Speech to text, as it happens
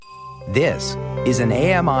This is an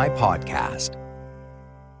AMI podcast.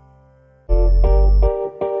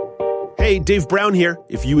 Hey, Dave Brown here.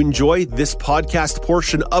 If you enjoy this podcast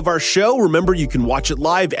portion of our show, remember you can watch it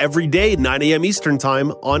live every day at 9 a.m. Eastern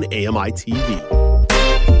Time on AMI TV.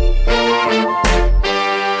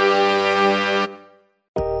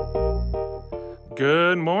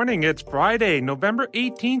 Good morning. It's Friday, November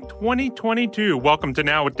 18th, 2022. Welcome to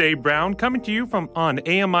Now with Dave Brown, coming to you from on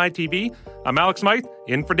AMI TV. I'm Alex Smythe,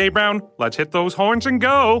 in for Dave Brown. Let's hit those horns and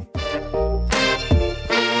go.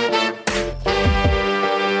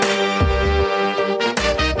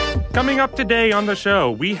 Coming up today on the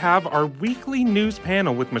show, we have our weekly news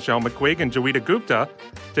panel with Michelle McQuigg and Joeita Gupta.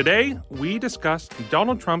 Today, we discuss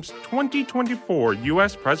Donald Trump's 2024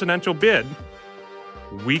 U.S. presidential bid.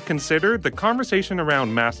 We consider the conversation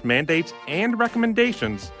around mask mandates and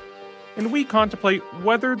recommendations, and we contemplate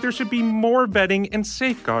whether there should be more vetting and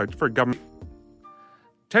safeguards for government.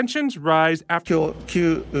 Tensions rise after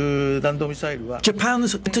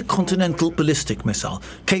Japan's intercontinental ballistic missile,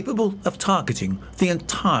 capable of targeting the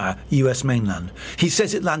entire U.S. mainland. He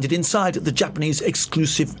says it landed inside the Japanese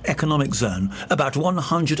exclusive economic zone, about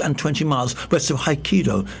 120 miles west of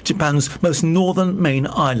Hokkaido, Japan's most northern main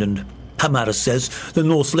island. Hamada says the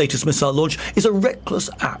North's latest missile launch is a reckless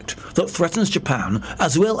act that threatens Japan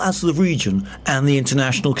as well as the region and the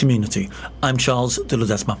international community. I'm Charles de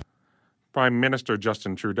Ledesma. Prime Minister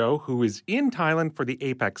Justin Trudeau, who is in Thailand for the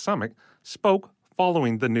APEC summit, spoke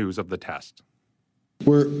following the news of the test.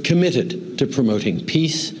 We're committed to promoting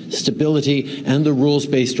peace, stability, and the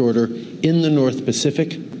rules-based order in the North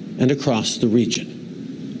Pacific and across the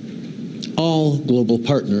region. All global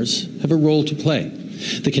partners have a role to play.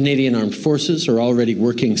 The Canadian Armed Forces are already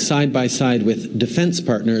working side by side with defense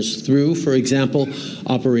partners through, for example,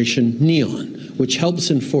 Operation Neon, which helps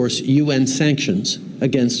enforce UN sanctions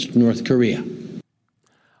against North Korea.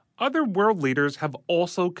 Other world leaders have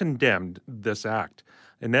also condemned this act.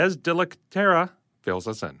 Inez de la Catera fills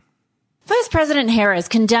us in. Vice President Harris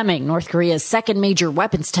condemning North Korea's second major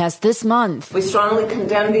weapons test this month. We strongly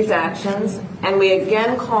condemn these actions, and we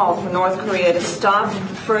again call for North Korea to stop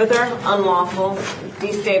further unlawful,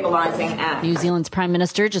 destabilizing acts. New Zealand's Prime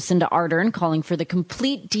Minister Jacinda Ardern calling for the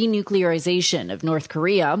complete denuclearization of North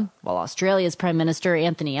Korea, while Australia's Prime Minister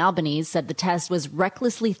Anthony Albanese said the test was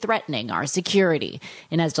recklessly threatening our security.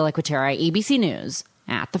 Inez de la Catera, ABC News,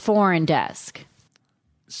 at the Foreign Desk.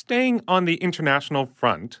 Staying on the international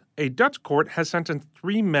front, a Dutch court has sentenced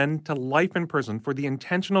 3 men to life in prison for the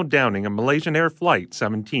intentional downing of Malaysian Air Flight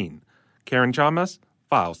 17. Karen Chalmers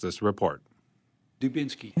files this report.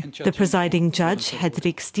 The presiding judge,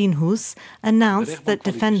 Hendrik Steenhuis, announced that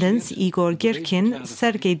defendants Igor Girkin,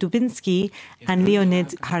 Sergei Dubinsky, and Leonid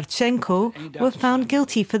Harchenko were found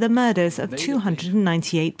guilty for the murders of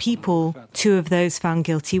 298 people. 2 of those found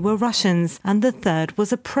guilty were Russians, and the third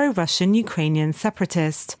was a pro-Russian Ukrainian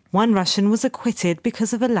separatist. 1 Russian was acquitted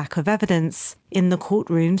because of a lack of evidence. In the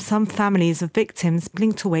courtroom, some families of victims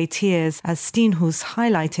blinked away tears as Steenhuis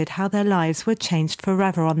highlighted how their lives were changed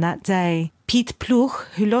forever on that day. Piet Ploeg,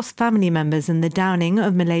 who lost family members in the downing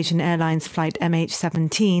of Malaysian Airlines flight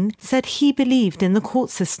MH17, said he believed in the court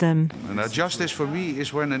system. Justice for me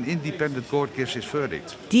is when an independent court gives its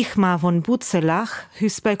verdict. Dichmar von Boetselach, who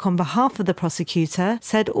spoke on behalf of the prosecutor,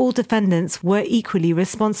 said all defendants were equally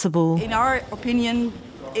responsible. In our opinion,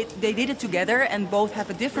 they did it together and both have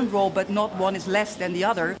a different role, but not one is less than the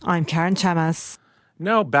other. I'm Karen Chamas.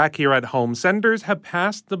 Now back here at home, senators have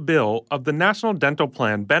passed the bill of the National Dental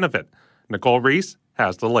Plan benefit. Nicole Reese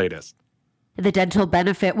has the latest. The dental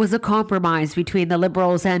benefit was a compromise between the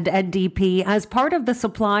Liberals and NDP as part of the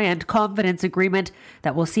supply and confidence agreement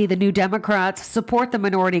that will see the New Democrats support the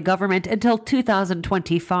minority government until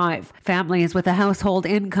 2025. Families with a household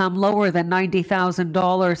income lower than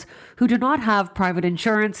 $90,000 who do not have private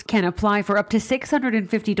insurance can apply for up to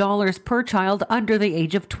 $650 per child under the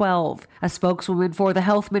age of 12. A spokeswoman for the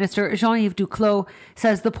Health Minister, Jean-Yves Duclos,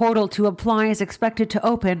 says the portal to apply is expected to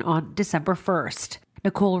open on December 1st.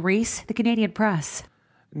 Nicole Reese, The Canadian Press.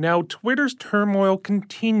 Now, Twitter's turmoil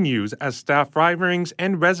continues as staff firings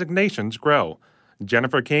and resignations grow.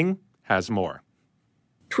 Jennifer King has more.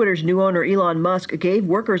 Twitter's new owner Elon Musk gave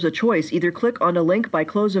workers a choice: either click on a link by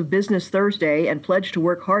close of business Thursday and pledge to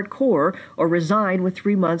work hardcore, or resign with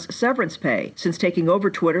 3 months severance pay. Since taking over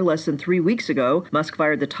Twitter less than 3 weeks ago, Musk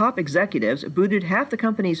fired the top executives, booted half the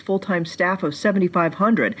company's full-time staff of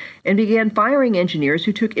 7,500, and began firing engineers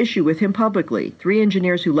who took issue with him publicly. 3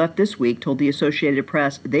 engineers who left this week told the Associated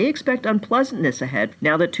Press they expect unpleasantness ahead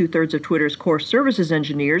now that 2/3 of Twitter's core services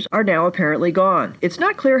engineers are now apparently gone. It's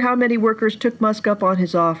not clear how many workers took Musk up on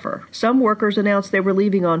his offer. Some workers announced they were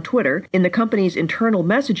leaving on Twitter, in the company's internal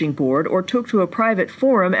messaging board, or took to a private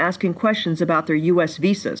forum asking questions about their U.S.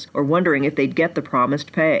 visas or wondering if they'd get the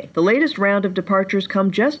promised pay. The latest round of departures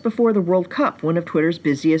come just before the World Cup, one of Twitter's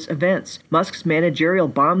busiest events. Musk's managerial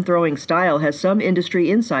bomb-throwing style has some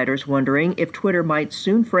industry insiders wondering if Twitter might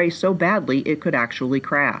soon fray so badly it could actually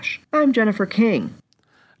crash. I'm Jennifer King.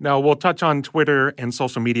 Now, we'll touch on Twitter and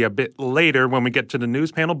social media a bit later when we get to the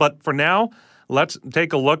news panel, but for now, let's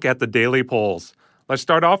take a look at the daily polls. Let's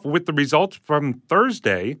start off with the results from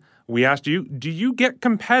Thursday. We asked you, do you get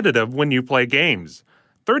competitive when you play games?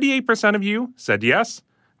 38% of you said yes,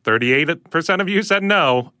 38% of you said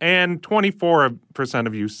no, and 24%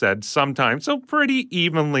 of you said sometimes, so pretty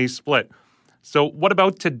evenly split. So what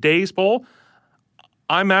about today's poll?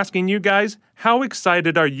 I'm asking you guys, how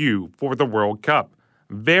excited are you for the World Cup?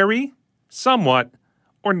 Very, somewhat,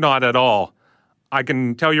 or not at all? I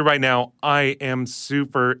can tell you right now, I am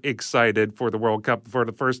super excited for the World Cup. For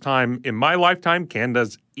the first time in my lifetime,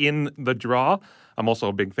 Canada's in the draw. I'm also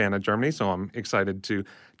a big fan of Germany, so I'm excited to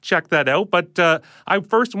check that out. But I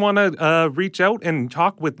first want to reach out and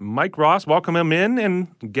talk with Mike Ross, welcome him in,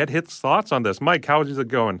 and get his thoughts on this. Mike, how is it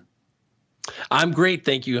going? I'm great,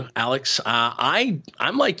 thank you, Alex. I'm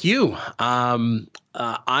like you. I'm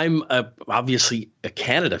obviously a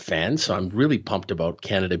Canada fan, so I'm really pumped about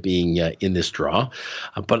Canada being in this draw.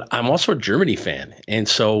 But I'm also a Germany fan, and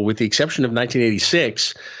so with the exception of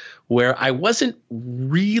 1986, where I wasn't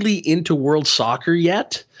really into world soccer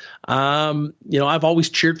yet, I've always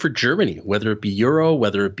cheered for Germany, whether it be Euro,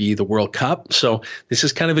 whether it be the World Cup. So this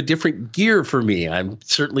is kind of a different gear for me. I'm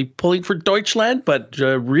certainly pulling for Deutschland, but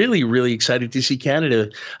really, really excited to see Canada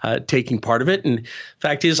taking part of it. And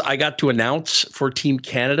fact is, I got to announce for Team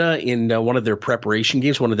Canada in one of their preparation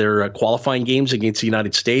games, one of their qualifying games against the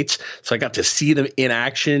United States. So I got to see them in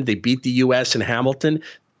action. They beat the U.S. in Hamilton.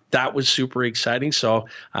 That was super exciting. So,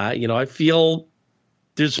 I feel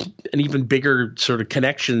there's an even bigger sort of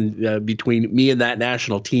connection between me and that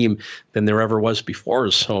national team than there ever was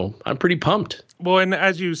before. So I'm pretty pumped. Well, and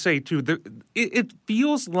as you say, too, it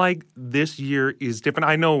feels like this year is different.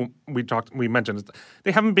 I know we mentioned it.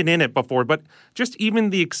 They haven't been in it before, but just even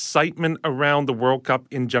the excitement around the World Cup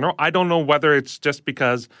in general, I don't know whether it's just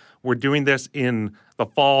because we're doing this in the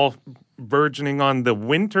fall, verging on the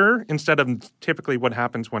winter instead of typically what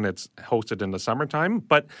happens when it's hosted in the summertime.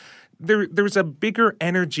 But there's a bigger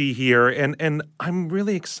energy here, and I'm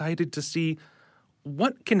really excited to see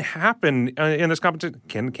what can happen in this competition.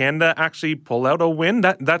 Can Canada actually pull out a win?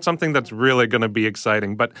 That's something that's really going to be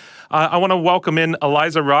exciting. But I want to welcome in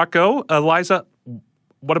Eliza Rocco. Eliza,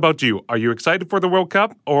 what about you? Are you excited for the World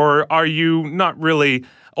Cup, or are you not really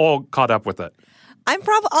all caught up with it? I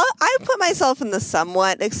put myself in the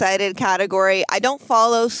somewhat excited category. I don't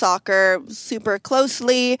follow soccer super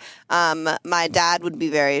closely. My dad would be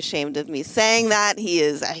very ashamed of me saying that. He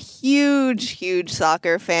is a huge, huge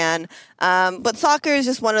soccer fan. But soccer is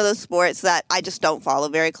just one of those sports that I just don't follow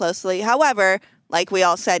very closely. However, like we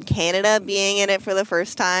all said, Canada being in it for the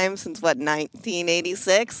first time since,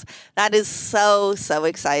 1986? That is so, so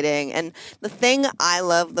exciting. And the thing I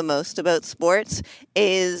love the most about sports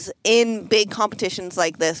is in big competitions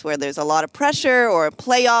like this where there's a lot of pressure or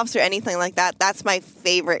playoffs or anything like that, that's my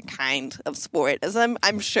favorite kind of sport, as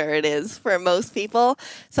I'm sure it is for most people.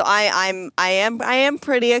 So I am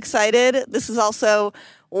pretty excited. This is also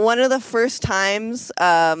one of the first times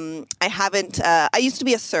I used to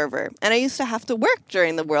be a server, and I used to have to work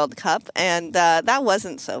during the World Cup, and that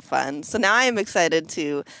wasn't so fun. So now I am excited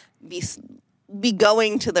to be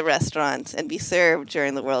going to the restaurant and be served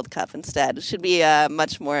during the World Cup instead. It should be a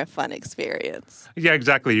much more fun experience. Yeah,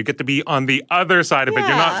 exactly. You get to be on the other side of it. You're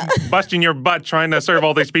not busting your butt trying to serve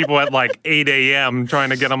all these people at 8 a.m.,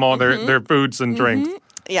 trying to get them all their foods and drinks.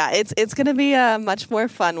 Yeah, it's going to be a much more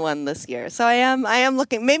fun one this year. So I am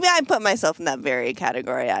looking. Maybe I put myself in that very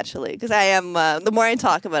category actually, because I am. The more I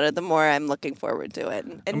talk about it, the more I'm looking forward to it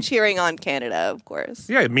and cheering on Canada, of course.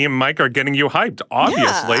 Yeah, me and Mike are getting you hyped,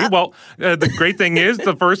 obviously. Yeah. Well, the great thing is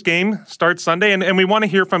the first game starts Sunday, and we want to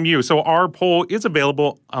hear from you. So our poll is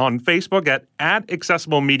available on Facebook at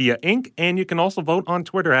Accessible Media Inc., and you can also vote on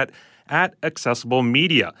Twitter at Accessible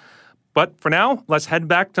Media. But for now, let's head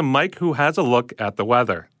back to Mike, who has a look at the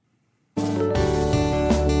weather.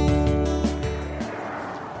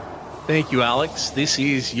 Thank you, Alex. This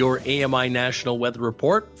is your AMI National Weather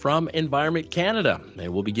Report from Environment Canada.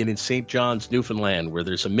 And we'll begin in St. John's, Newfoundland, where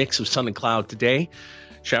there's a mix of sun and cloud today,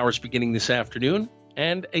 showers beginning this afternoon,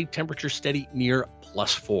 and a temperature steady near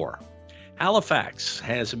 +4. Halifax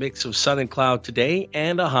has a mix of sun and cloud today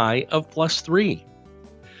and a high of +3.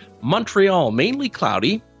 Montreal, mainly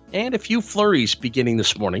cloudy, and a few flurries beginning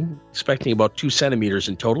this morning, expecting about 2 centimeters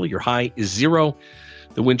in total. Your high is 0,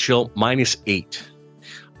 the wind chill -8.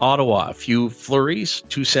 Ottawa, a few flurries,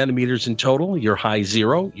 2 centimeters in total, your high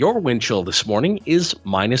 0. Your wind chill this morning is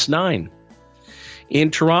 -9. In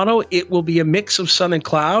Toronto, it will be a mix of sun and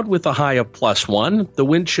cloud with a high of +1, the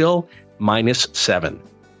wind chill -7.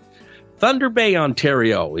 Thunder Bay,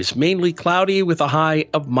 Ontario is mainly cloudy with a high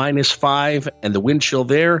of -5 and the wind chill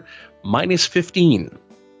there -15.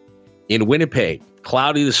 In Winnipeg,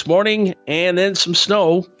 cloudy this morning and then some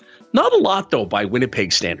snow. Not a lot, though, by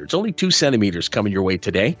Winnipeg standards. Only 2 centimeters coming your way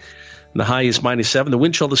today. And the high is -7. The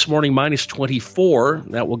wind chill this morning -24.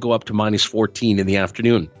 That will go up to -14 in the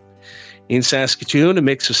afternoon. In Saskatoon, a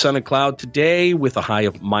mix of sun and cloud today with a high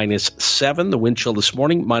of -7. The wind chill this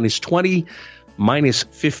morning -20,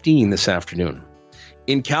 -15 this afternoon.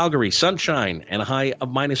 In Calgary, sunshine and a high of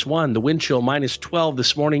 -1. The wind chill -12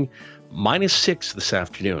 this morning, -6 this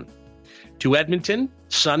afternoon. To Edmonton,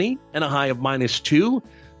 sunny and a high of -2.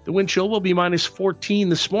 The wind chill will be -14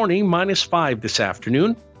 this morning, -5 this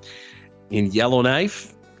afternoon. In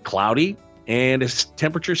Yellowknife, cloudy and a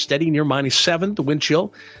temperature steady near -7. The wind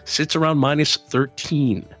chill sits around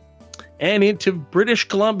 -13. And into British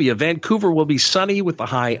Columbia, Vancouver will be sunny with a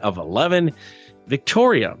high of 11.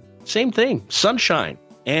 Victoria, same thing, sunshine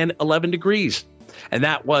and 11 degrees. And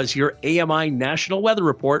that was your AMI National Weather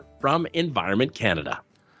Report from Environment Canada.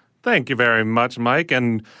 Thank you very much, Mike.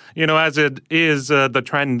 And, as it is the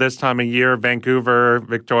trend this time of year, Vancouver,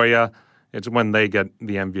 Victoria, it's when they get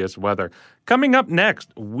the envious weather. Coming up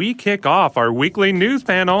next, we kick off our weekly news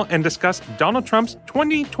panel and discuss Donald Trump's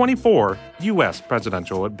 2024 U.S.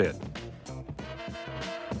 presidential bid.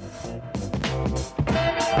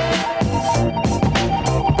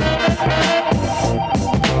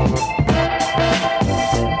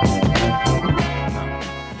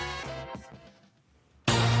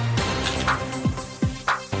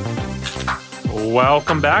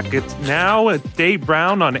 Welcome back. It's now Dave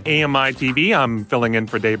Brown on AMI TV. I'm filling in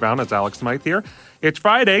for Dave Brown. It's Alex Smythe here. It's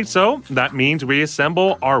Friday, so that means we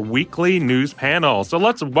assemble our weekly news panel. So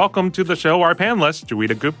let's welcome to the show our panelists,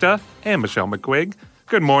 Joeita Gupta and Michelle McQuigg.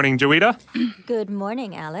 Good morning, Joeita. Good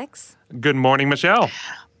morning, Alex. Good morning, Michelle.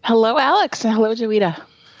 Hello, Alex. And hello, Joeita.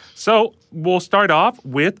 So we'll start off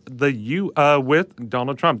with with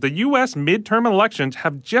Donald Trump. The U.S. midterm elections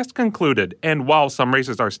have just concluded, and while some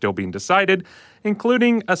races are still being decided,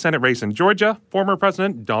 including a Senate race in Georgia, former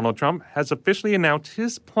President Donald Trump has officially announced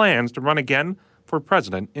his plans to run again for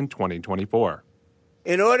president in 2024.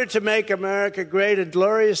 In order to make America great and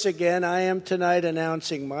glorious again, I am tonight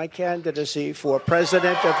announcing my candidacy for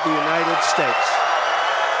President of the United States.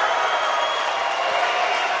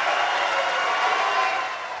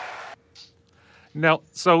 Now,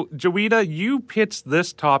 so Joeita, you pitched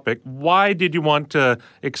this topic. Why did you want to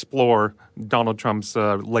explore Donald Trump's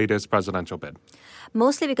latest presidential bid?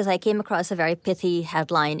 Mostly because I came across a very pithy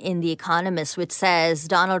headline in The Economist, which says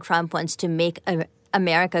Donald Trump wants to make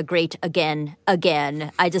America great again.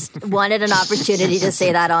 I just wanted an opportunity to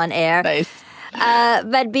say that on air. Nice.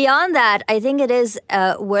 But beyond that, I think it is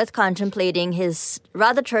worth contemplating his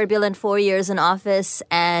rather turbulent 4 years in office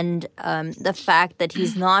and the fact that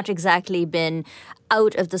he's not exactly been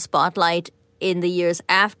out of the spotlight in the years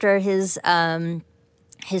after his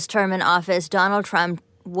term in office. Donald Trump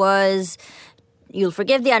was, you'll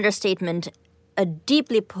forgive the understatement, a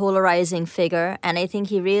deeply polarizing figure, and I think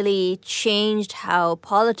he really changed how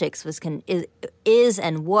politics is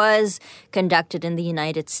and was conducted in the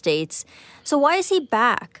United States. So why is he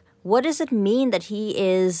back? What does it mean that he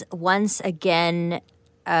is once again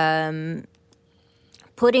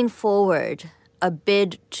putting forward a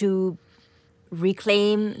bid to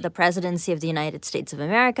reclaim the presidency of the United States of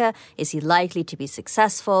America? Is he likely to be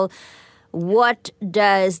successful? What do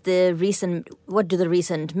the recent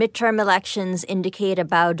midterm elections indicate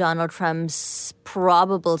about Donald Trump's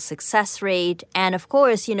probable success rate? And of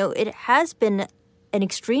course, it has been an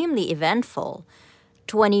extremely eventful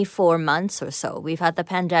 24 months or so. We've had the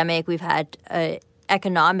pandemic, we've had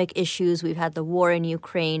economic issues, we've had the war in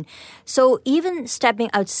Ukraine. So even stepping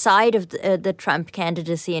outside of the Trump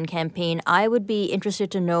candidacy and campaign, I would be interested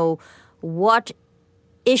to know what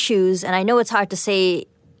issues, and I know it's hard to say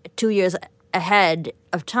 2 years ahead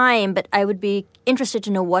of time, but I would be interested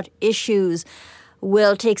to know what issues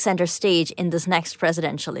will take center stage in this next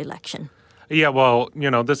presidential election. Yeah, well,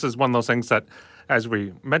 this is one of those things that, as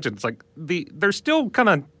we mentioned, it's like they're still kind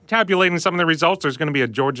of tabulating some of the results. There's going to be a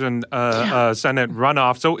Georgian Senate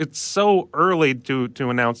runoff, so it's so early to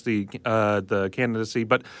announce the candidacy.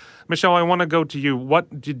 But Michelle, I want to go to you.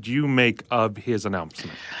 What did you make of his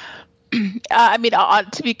announcement?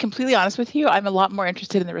 To be completely honest with you, I'm a lot more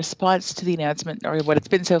interested in the response to the announcement, or what it's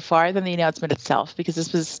been so far, than the announcement itself, because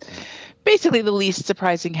this was basically the least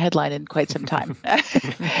surprising headline in quite some time.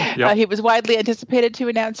 He was widely anticipated to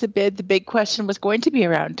announce a bid. The big question was going to be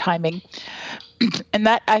around timing. And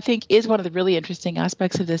that, I think, is one of the really interesting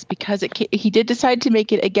aspects of this, because he did decide to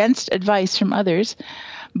make it against advice from others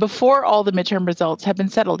before all the midterm results have been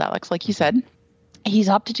settled, Alex, like you said. He's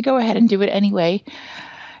opted to go ahead and do it anyway,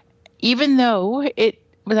 even though it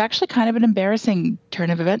was actually kind of an embarrassing turn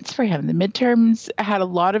of events for him. The midterms had a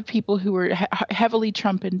lot of people who were heavily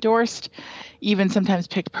Trump endorsed, even sometimes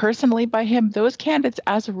picked personally by him. Those candidates,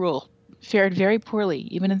 as a rule, fared very poorly,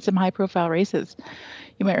 even in some high-profile races.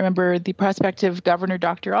 You might remember the prospective Governor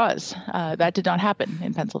Dr. Oz. That did not happen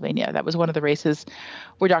in Pennsylvania. That was one of the races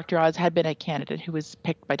where Dr. Oz had been a candidate who was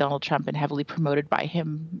picked by Donald Trump and heavily promoted by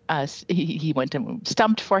him. He went and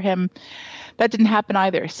stumped for him. That didn't happen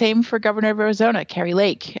either. Same for Governor of Arizona, Kari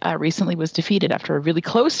Lake. Recently was defeated after a really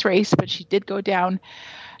close race, but she did go down.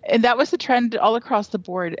 And that was the trend all across the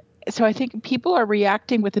board. So I think people are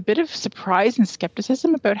reacting with a bit of surprise and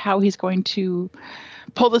skepticism about how he's going to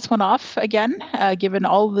pull this one off again, given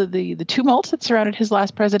all the tumult that surrounded his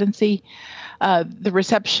last presidency, the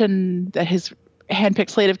reception that his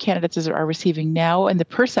handpicked slate of candidates are receiving now, and the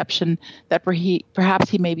perception that perhaps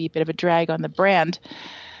he may be a bit of a drag on the brand.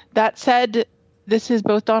 That said, this is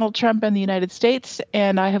both Donald Trump and the United States,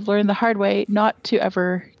 and I have learned the hard way not to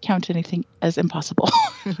ever count anything as impossible.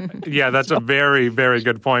 Yeah, that's a very, very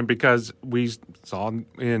good point, because we saw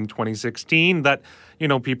in 2016 that,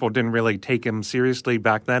 people didn't really take him seriously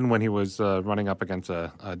back then when he was running up against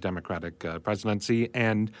a Democratic presidency,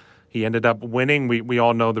 and he ended up winning. We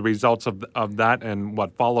all know the results of that and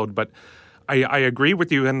what followed, but I agree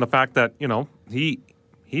with you in the fact that,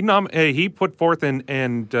 he put forth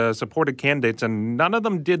and supported candidates, and none of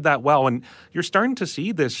them did that well. And you're starting to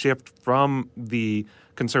see this shift from the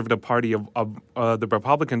Conservative Party of the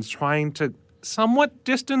Republicans trying to somewhat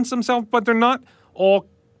distance themselves, but they're not all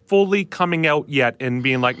fully coming out yet and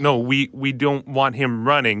being like, no, we don't want him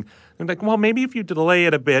running. They're like, well, maybe if you delay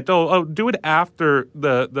it a bit, do it after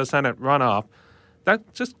the Senate runoff.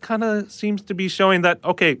 That just kind of seems to be showing that,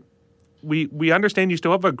 okay, we understand you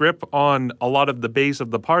still have a grip on a lot of the base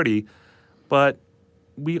of the party, but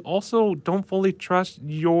we also don't fully trust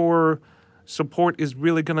your support is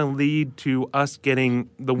really going to lead to us getting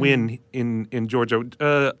the win in Georgia.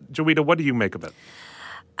 Joeita, what do you make of it?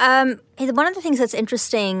 One of the things that's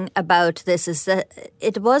interesting about this is that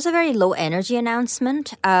it was a very low energy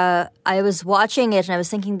announcement. I was watching it and I was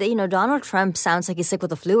thinking that, Donald Trump sounds like he's sick with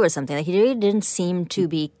the flu or something. Like, he really didn't seem to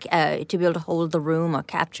be able to hold the room or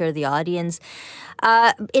capture the audience.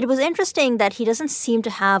 It was interesting that he doesn't seem to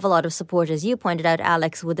have a lot of support, as you pointed out,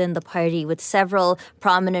 Alex, within the party, with several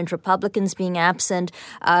prominent Republicans being absent.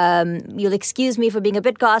 You'll excuse me for being a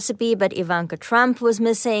bit gossipy, but Ivanka Trump was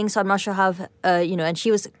missing, so I'm not sure how, and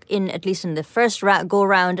she was at least in the first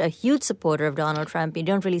go-round, a huge supporter of Donald Trump. You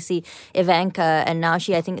don't really see Ivanka, and now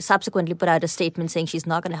she, I think, subsequently put out a statement saying she's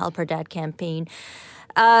not going to help her dad campaign.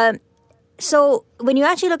 So when you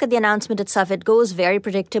actually look at the announcement itself, it goes very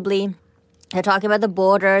predictably. They're talking about the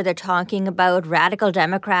border. They're talking about radical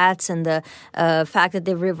Democrats and the fact that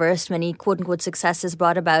they've reversed many quote-unquote successes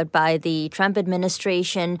brought about by the Trump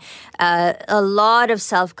administration. A lot of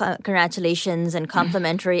self-congratulations and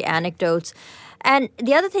complimentary anecdotes. And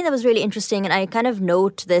the other thing that was really interesting, and I kind of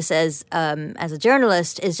note this as a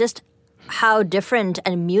journalist, is just how different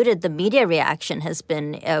and muted the media reaction has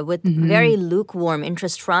been, with very lukewarm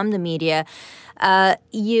interest from the media.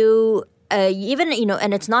 Even,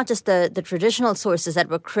 and it's not just the traditional sources that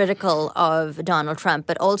were critical of Donald Trump,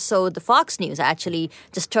 but also the Fox News actually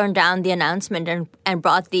just turned down the announcement and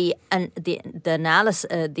brought the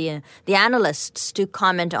analysts to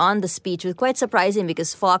comment on the speech. It was quite surprising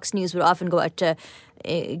because Fox News would often go out to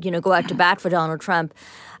bat for Donald Trump.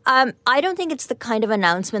 I don't think it's the kind of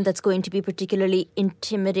announcement that's going to be particularly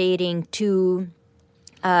intimidating to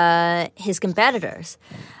his competitors.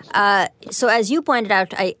 So as you pointed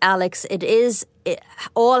out, Alex, it is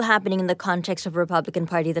all happening in the context of a Republican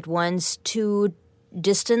Party that wants to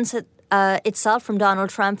distance itself from Donald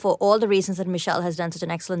Trump for all the reasons that Michelle has done such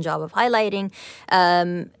an excellent job of highlighting.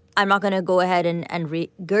 I'm not going to go ahead and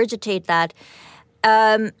regurgitate that.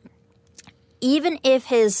 Even if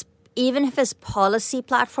his policy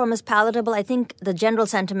platform is palatable, I think the general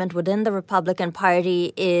sentiment within the Republican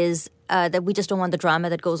Party is that we just don't want the drama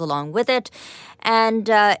that goes along with it. And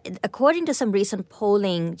according to some recent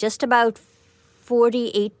polling, just about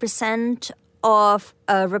 48% of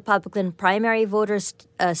Republican primary voters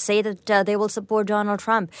say that they will support Donald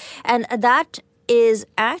Trump. And that is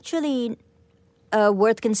actually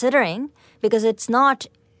worth considering because it's not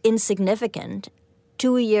insignificant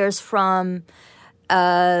 2 years from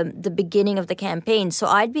the beginning of the campaign. So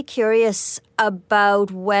I'd be curious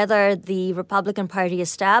about whether the Republican Party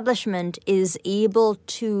establishment is able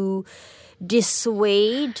to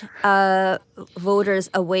dissuade primary voters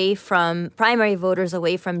away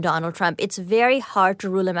from Donald Trump. It's very hard to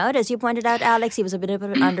rule him out. As you pointed out, Alex, he was a bit of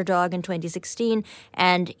an underdog in 2016,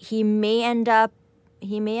 and he may end up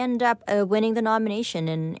winning the nomination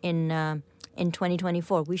in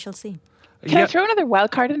 2024. We shall see. Can I throw another wild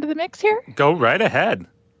card into the mix here? Go right ahead.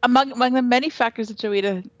 Among the many factors that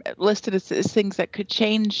Joeita listed as things that could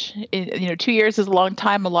change, 2 years is a long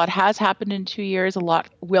time. A lot has happened in 2 years. A lot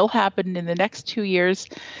will happen in the next 2 years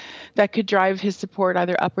that could drive his support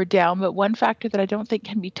either up or down. But one factor that I don't think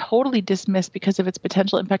can be totally dismissed because of its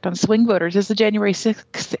potential impact on swing voters is the January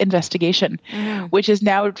 6th investigation, which is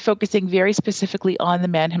now focusing very specifically on the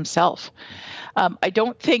man himself. I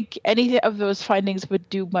don't think any of those findings would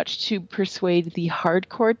do much to persuade the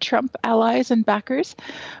hardcore Trump allies and backers,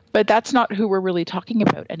 but that's not who we're really talking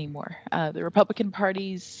about anymore. The Republican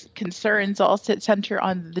Party's concerns all center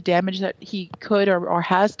on the damage that he could or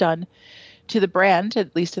has done to the brand,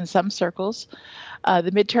 at least in some circles.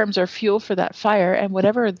 The midterms are fuel for that fire, and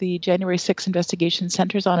whatever the January 6th investigation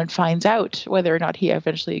centers on and finds out, whether or not he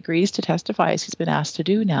eventually agrees to testify, as he's been asked to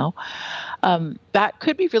do now, that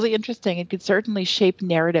could be really interesting. It could certainly shape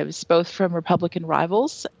narratives, both from Republican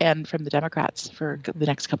rivals and from the Democrats for the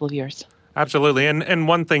next couple of years. Absolutely. And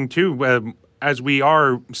one thing, too, as we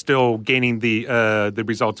are still gaining the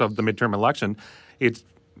results of the midterm election,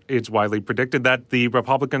 it's widely predicted that the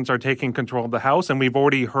Republicans are taking control of the House, and we've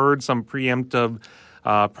already heard some preemptive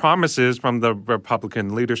promises from the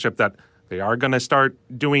Republican leadership that they are going to start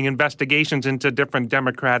doing investigations into different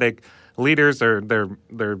Democratic leaders. They're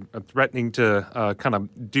threatening to kind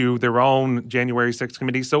of do their own January 6th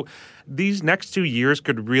committee. So these next 2 years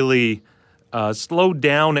could really slow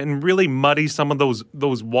down and really muddy some of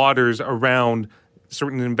those waters around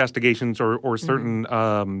certain investigations or certain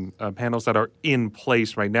panels that are in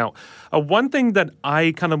place right now. One thing that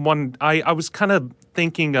I was kind of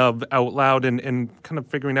thinking of out loud and kind of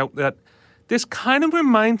figuring out that this kind of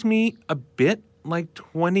reminds me a bit like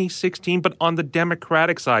 2016, but on the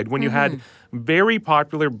Democratic side, when you had very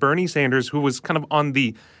popular Bernie Sanders, who was kind of on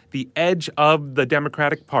the edge of the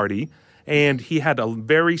Democratic Party, and he had a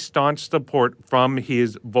very staunch support from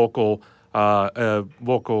his vocal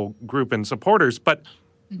group and supporters, but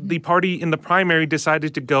the party in the primary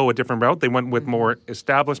decided to go a different route. They went with more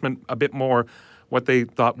establishment, a bit more what they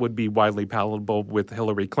thought would be widely palatable with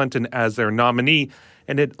Hillary Clinton as their nominee,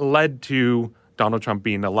 and it led to Donald Trump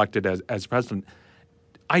being elected as president.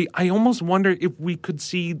 I almost wonder if we could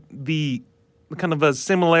see the kind of a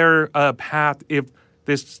similar path if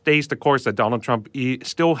this stays the course, that Donald Trump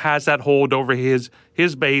still has that hold over his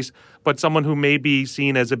base, but someone who may be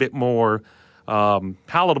seen as a bit more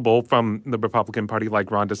palatable from the Republican Party, like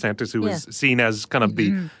Ron DeSantis, who is seen as kind of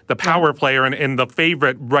the power player and the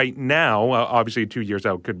favorite right now. Obviously, 2 years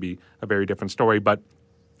out could be a very different story, but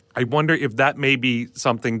I wonder if that may be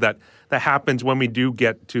something that happens when we do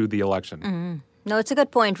get to the election. No, it's a good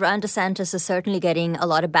point. Ron DeSantis is certainly getting a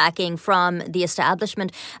lot of backing from the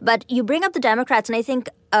establishment. But you bring up the Democrats, and I think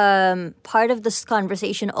part of this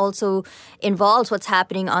conversation also involves what's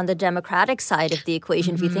happening on the Democratic side of the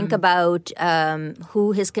equation. If you think about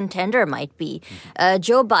who his contender might be,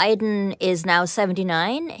 Joe Biden is now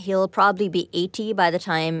 79. He'll probably be 80 by the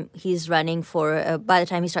time he's running by the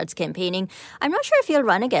time he starts campaigning. I'm not sure if he'll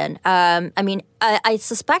run again. I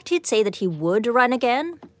suspect he'd say that he would run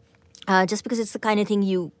again. Just because it's the kind of thing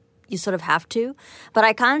you sort of have to. But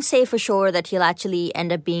I can't say for sure that he'll actually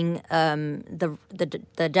end up being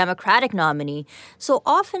the Democratic nominee. So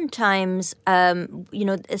oftentimes,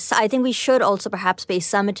 I think we should also perhaps pay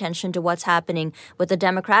some attention to what's happening with the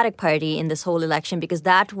Democratic Party in this whole election, because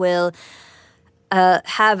that will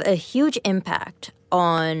have a huge impact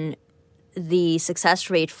on the success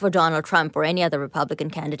rate for Donald Trump or any other Republican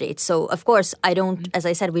candidate. So, of course, as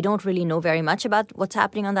I said, we don't really know very much about what's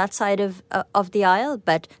happening on that side of the aisle,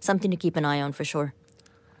 but something to keep an eye on for sure.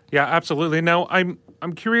 Yeah, absolutely. Now, I'm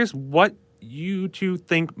curious what you two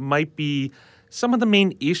think might be some of the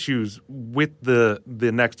main issues with the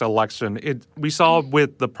next election. We saw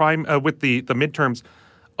with the midterms,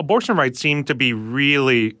 abortion rights seem to be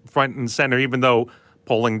really front and center, even though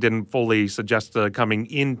polling didn't fully suggest coming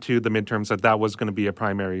into the midterms that was going to be a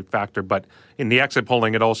primary factor. But in the exit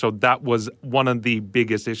polling, that was one of the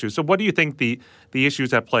biggest issues. So what do you think the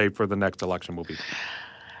issues at play for the next election will be?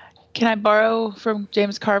 Can I borrow from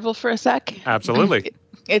James Carville for a sec? Absolutely.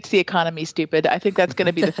 It's the economy, stupid. I think that's going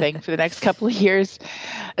to be the thing for the next couple of years,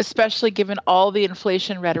 especially given all the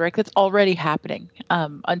inflation rhetoric that's already happening.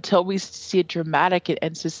 Until we see a dramatic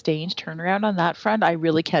and sustained turnaround on that front, I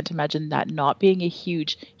really can't imagine that not being a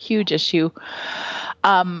huge, huge issue.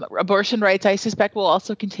 Abortion rights, I suspect, will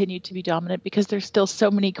also continue to be dominant because there's still so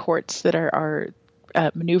many courts that are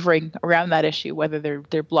maneuvering around that issue, whether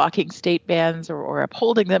they're blocking state bans or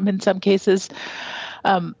upholding them in some cases.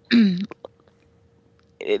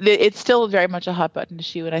 It's still very much a hot button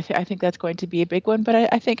issue, and I think that's going to be a big one.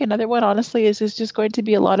 But I think another one, honestly, is just going to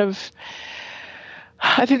be I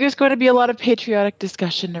think there's going to be a lot of patriotic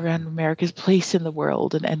discussion around America's place in the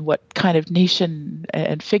world and what kind of nation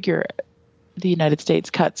and figure the United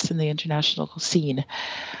States cuts in the international scene.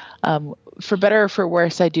 For better or for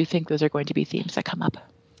worse, I do think those are going to be themes that come up.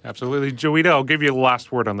 Absolutely. Joeita, I'll give you the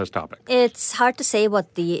last word on this topic. It's hard to say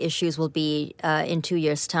what the issues will be in 2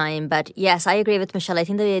 years' time. But yes, I agree with Michelle. I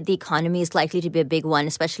think the economy is likely to be a big one,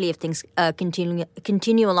 especially if things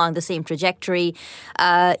continue along the same trajectory.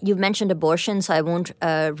 You've mentioned abortion, so I won't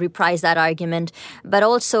reprise that argument. But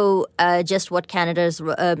also just what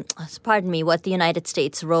what the United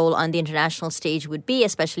States' role on the international stage would be,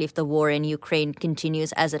 especially if the war in Ukraine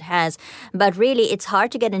continues as it has. But really, it's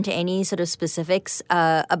hard to get into any sort of specifics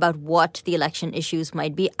about what the election issues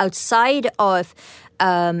might be outside of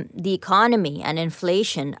the economy and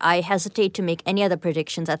inflation. I hesitate to make any other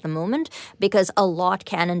predictions at the moment because a lot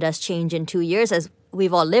can and does change in 2 years, as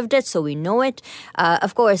we've all lived it, so we know it.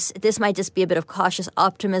 Of course, this might just be a bit of cautious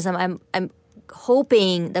optimism. I'm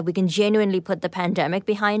hoping that we can genuinely put the pandemic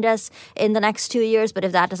behind us in the next 2 years. But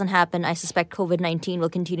if that doesn't happen, I suspect COVID-19 will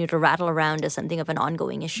continue to rattle around as something of an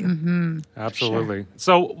ongoing issue. Mm-hmm. Absolutely. Sure.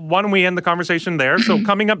 So why don't we end the conversation there? So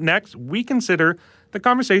coming up next, we consider the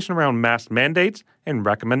conversation around mask mandates and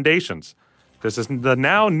recommendations. This is the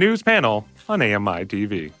Now News panel on AMI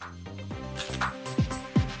TV.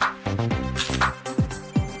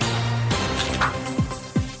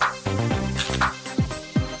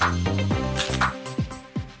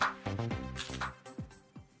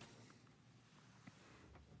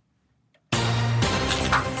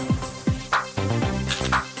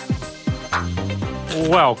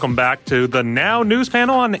 Welcome back to the Now News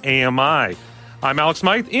panel on AMI. I'm Alex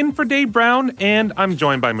Smythe, in for Dave Brown, and I'm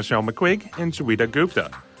joined by Michelle McQuigg and Joeita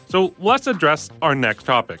Gupta. So let's address our next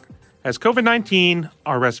topic. As COVID-19,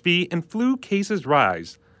 RSV, and flu cases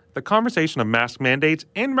rise, the conversation of mask mandates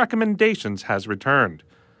and recommendations has returned.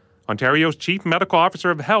 Ontario's Chief Medical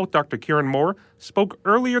Officer of Health, Dr. Kieran Moore, spoke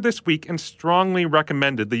earlier this week and strongly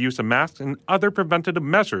recommended the use of masks and other preventative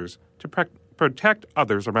measures to protect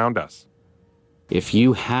others around us. If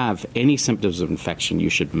you have any symptoms of infection, you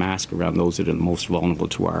should mask around those that are the most vulnerable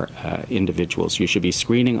to our individuals. You should be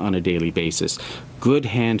screening on a daily basis. Good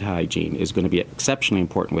hand hygiene is going to be exceptionally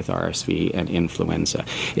important with RSV and influenza.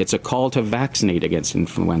 It's a call to vaccinate against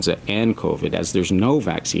influenza and COVID, as there's no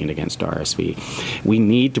vaccine against RSV. We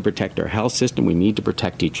need to protect our health system. We need to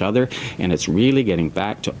protect each other. And it's really getting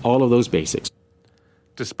back to all of those basics.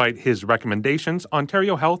 Despite his recommendations,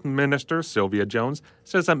 Ontario Health Minister Sylvia Jones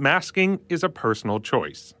says that masking is a personal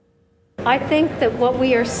choice. I think that what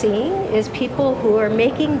we are seeing is people who are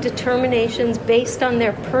making determinations based on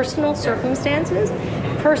their personal circumstances.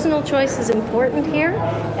 Personal choice is important here,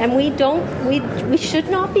 and we should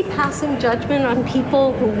not be passing judgment on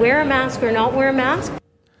people who wear a mask or not wear a mask.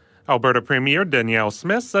 Alberta Premier Danielle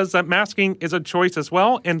Smith says that masking is a choice as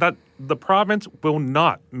well, and that the province will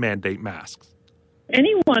not mandate masks.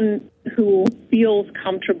 Anyone who feels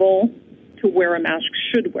comfortable to wear a mask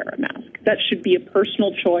should wear a mask. That should be a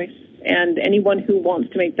personal choice, and anyone who wants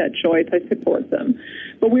to make that choice, I support them.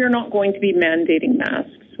 But we are not going to be mandating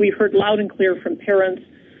masks. We've heard loud and clear from parents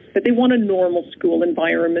that they want a normal school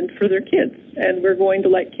environment for their kids, and we're going to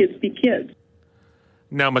let kids be kids.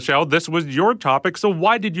 Now, Michelle, this was your topic, so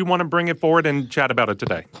why did you want to bring it forward and chat about it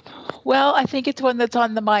today? Well, I think it's one that's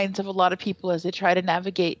on the minds of a lot of people as they try to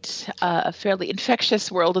navigate a fairly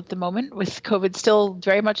infectious world at the moment, with COVID still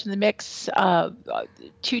very much in the mix.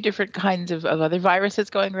 Two different kinds of other viruses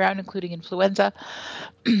going around, including influenza.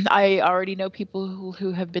 I already know people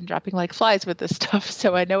who have been dropping like flies with this stuff,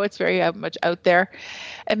 so I know it's very much out there.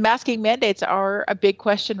 And masking mandates are a big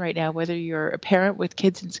question right now, whether you're a parent with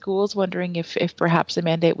kids in schools wondering if perhaps a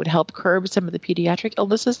mandate would help curb some of the pediatric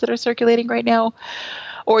illnesses that are circulating right now,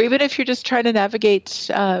 or even if you're just trying to navigate,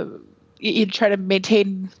 you try to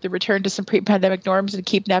maintain the return to some pre-pandemic norms and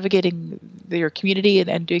keep navigating your community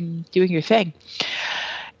and doing your thing.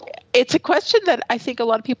 It's a question that I think a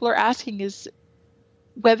lot of people are asking is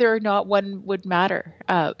whether or not one would matter.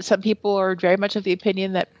 Some people are very much of the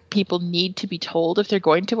opinion that people need to be told if they're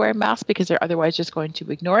going to wear a mask because they're otherwise just going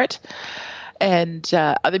to ignore it. And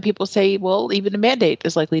other people say, well, even a mandate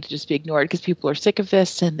is likely to just be ignored because people are sick of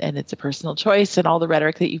this and it's a personal choice and all the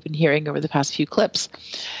rhetoric that you've been hearing over the past few clips.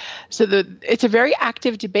 So it's a very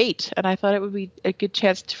active debate, and I thought it would be a good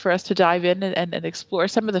chance for us to dive in and explore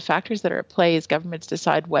some of the factors that are at play as governments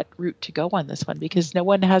decide what route to go on this one, because no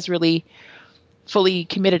one has really fully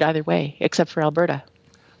committed either way, except for Alberta.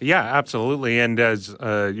 Yeah, absolutely. And as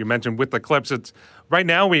you mentioned with the clips, it's right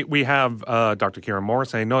now we have Dr. Kieran Moore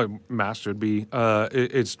saying, no, masks should be,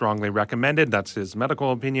 it's strongly recommended. That's his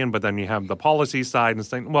medical opinion. But then you have the policy side and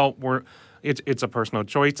saying, well, it's a personal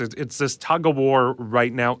choice. It's this tug of war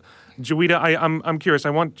right now. Joeita, I'm curious. I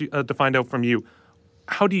want to find out from you.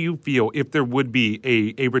 How do you feel if there would be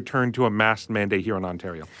a return to a mask mandate here in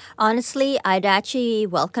Ontario? Honestly, I'd actually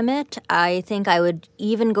welcome it. I think I would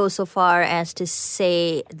even go so far as to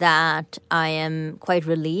say that I am quite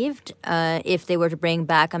relieved if they were to bring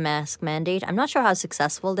back a mask mandate. I'm not sure how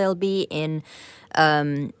successful they'll be in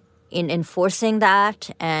enforcing that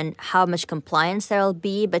and how much compliance there'll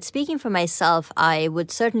be. But speaking for myself, I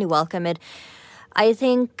would certainly welcome it. I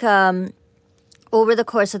think over the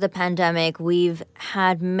course of the pandemic, we've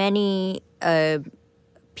had many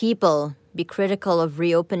people be critical of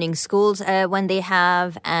reopening schools when they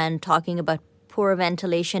have and talking about poor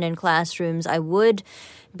ventilation in classrooms. I would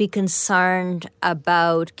be concerned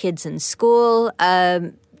about kids in school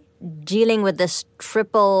dealing with this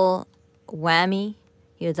triple whammy,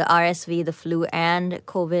 the RSV, the flu, and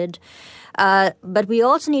COVID. But we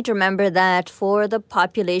also need to remember that for the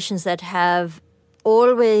populations that have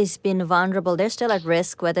always been vulnerable, they're still at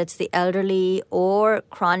risk, whether it's the elderly or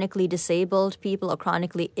chronically disabled people or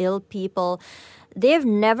chronically ill people. They've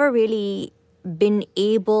never really been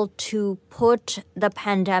able to put the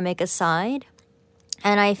pandemic aside.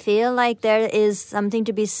 And I feel like there is something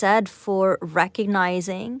to be said for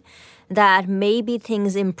recognizing that maybe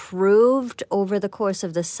things improved over the course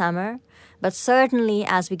of the summer, but certainly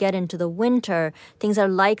as we get into the winter, things are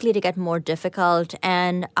likely to get more difficult,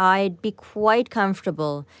 and I'd be quite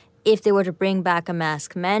comfortable if they were to bring back a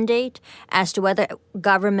mask mandate. As to whether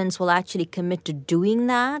governments will actually commit to doing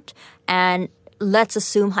that, and let's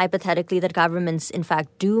assume hypothetically that governments in fact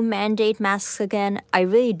do mandate masks again, I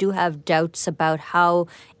really do have doubts about how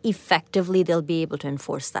effectively they'll be able to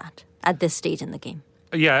enforce that at this stage in the game.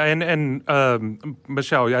 Yeah, and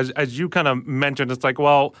Michelle, as you kind of mentioned, it's like,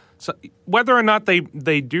 well, so whether or not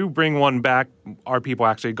they do bring one back, are people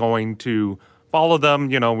actually going to follow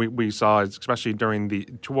them? You know, we saw, especially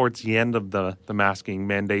towards the end of the masking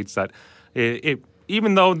mandates, that it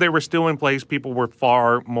even though they were still in place, people were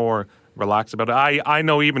far more relaxed about it. I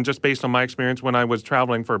know, even just based on my experience when I was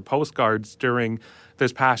traveling for postcards during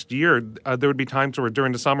this past year, there would be times where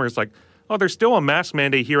during the summer it's like, oh, there's still a mask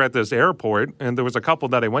mandate here at this airport, and there was a couple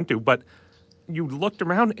that I went to, but you looked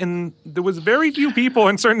around and there was very few people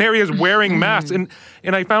in certain areas wearing masks, and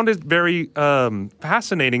I found it very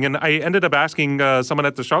fascinating. And I ended up asking someone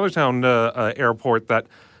at the Charlottetown airport that,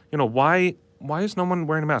 why is no one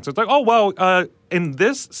wearing a mask? It's like, oh, well, in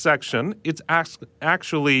this section, it's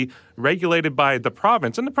actually regulated by the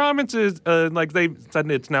province. And the province is, like they said,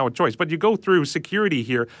 it's now a choice. But you go through security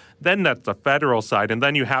here, then that's the federal side, and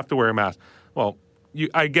then you have to wear a mask. Well,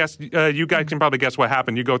 I guess you guys can probably guess what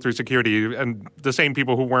happened. You go through security, and the same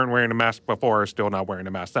people who weren't wearing a mask before are still not wearing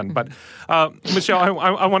a mask then. But, Michelle,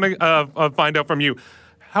 I want to find out from you.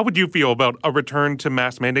 How would you feel about a return to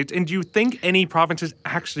mask mandates? And do you think any province is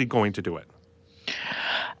actually going to do it?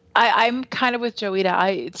 I'm kind of with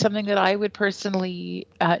Joeita. It's something that I would personally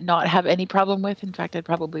not have any problem with. In fact, I'd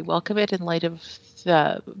probably welcome it in light of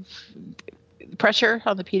the pressure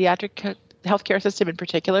on the pediatric healthcare system in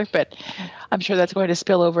particular. But I'm sure that's going to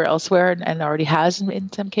spill over elsewhere and already has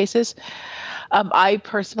in some cases. I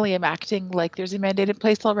personally am acting like there's a mandate in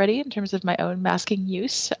place already in terms of my own masking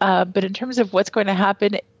use. But in terms of what's going to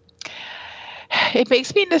happen, it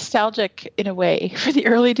makes me nostalgic in a way for the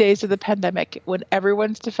early days of the pandemic when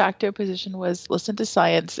everyone's de facto position was listen to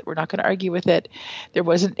science. We're not going to argue with it. It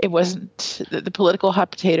wasn't the political hot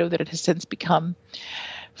potato that it has since become.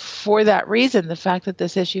 For that reason, the fact that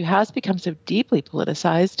this issue has become so deeply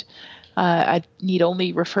politicized, I need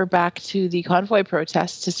only refer back to the convoy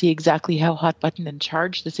protests to see exactly how hot button and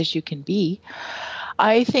charged this issue can be.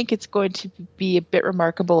 I think it's going to be a bit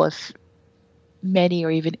remarkable if many or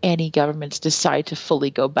even any governments decide to fully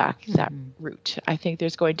go back that route. I think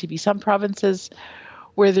there's going to be some provinces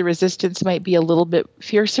where the resistance might be a little bit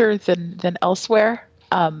fiercer than elsewhere.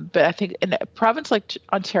 But I think a province like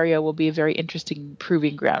Ontario will be a very interesting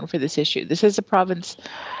proving ground for this issue. This is a province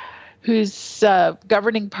whose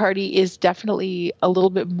governing party is definitely a little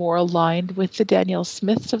bit more aligned with the Danielle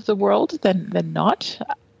Smiths of the world than not.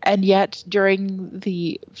 And yet, during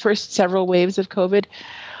the first several waves of COVID,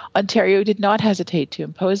 Ontario did not hesitate to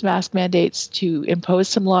impose mask mandates, to impose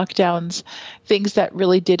some lockdowns, things that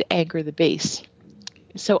really did anger the base.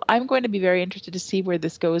 So I'm going to be very interested to see where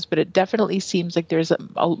this goes, but it definitely seems like there's a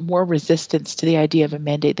more resistance to the idea of a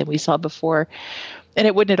mandate than we saw before. And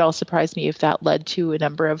it wouldn't at all surprise me if that led to a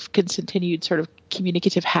number of continued sort of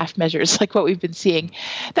communicative half measures like what we've been seeing.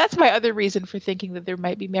 That's my other reason for thinking that there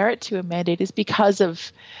might be merit to a mandate, is because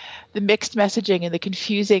of the mixed messaging and the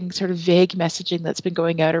confusing sort of vague messaging that's been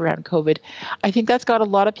going out around COVID. I think that's got a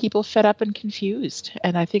lot of people fed up and confused.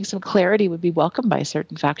 And I think some clarity would be welcomed by a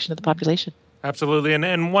certain faction of the population. Absolutely.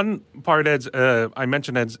 And one part, as I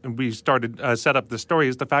mentioned as we started set up the story,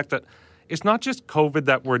 is the fact that it's not just COVID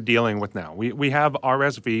that we're dealing with now. We have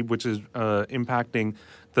RSV, which is impacting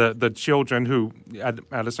the children who at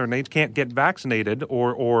a certain age can't get vaccinated,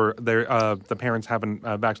 or the parents haven't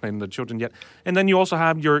vaccinated the children yet. And then you also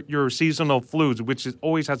have your seasonal flus, which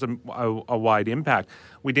always has a wide impact.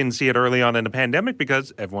 We didn't see it early on in the pandemic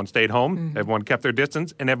because everyone stayed home, everyone kept their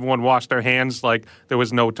distance, and everyone washed their hands like there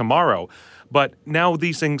was no tomorrow. But now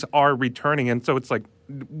these things are returning, and so it's like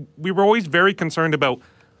we were always very concerned about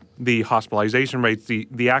the hospitalization rates,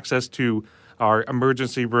 the access to our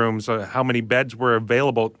emergency rooms, how many beds were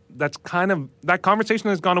available. That conversation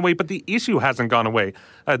has gone away, but the issue hasn't gone away.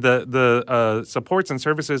 The supports and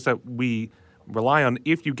services that we rely on,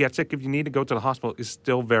 if you get sick, if you need to go to the hospital, is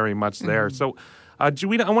still very much there. So,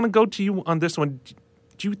 Joeita, I want to go to you on this one.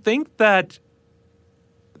 Do you think that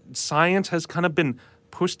science has kind of been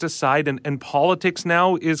pushed aside and politics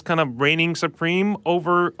now is kind of reigning supreme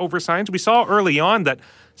over science? We saw early on that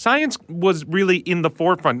science was really in the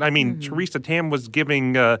forefront. I mean, Theresa Tam was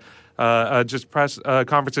giving just press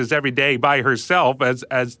conferences every day by herself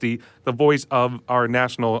as the voice of our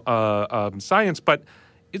national science. But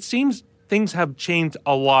it seems things have changed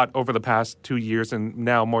a lot over the past 2 years, and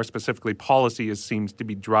now more specifically, policy seems to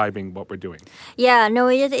be driving what we're doing. Yeah, no,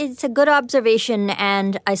 it's a good observation,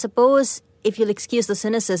 and I suppose, if you'll excuse the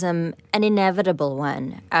cynicism, an inevitable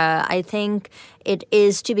one. I think it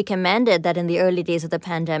is to be commended that in the early days of the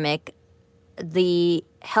pandemic, the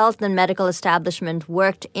health and medical establishment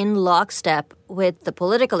worked in lockstep with the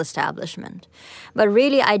political establishment. But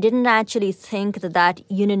really, I didn't actually think that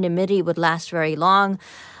unanimity would last very long.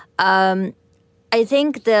 I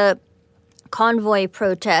think the convoy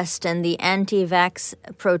protest and the anti-vax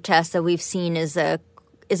protest that we've seen is a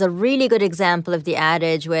really good example of the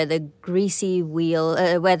adage where the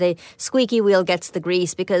where the squeaky wheel gets the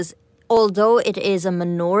grease, because although it is a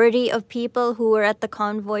minority of people who were at the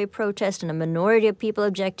convoy protest and a minority of people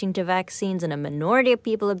objecting to vaccines and a minority of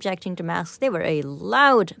people objecting to masks, they were a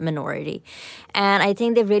loud minority. And I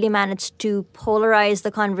think they've really managed to polarize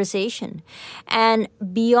the conversation. And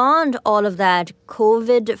beyond all of that,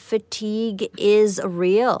 COVID fatigue is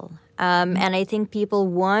real. And I think people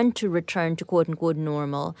want to return to quote-unquote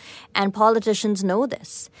normal. And politicians know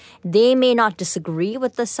this. They may not disagree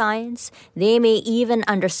with the science. They may even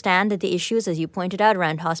understand that the issues, as you pointed out,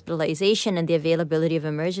 around hospitalization and the availability of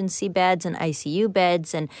emergency beds and ICU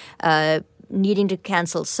beds and needing to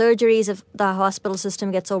cancel surgeries if the hospital system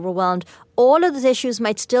gets overwhelmed. All of those issues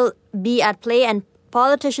might still be at play, and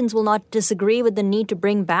politicians will not disagree with the need to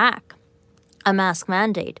bring back a mask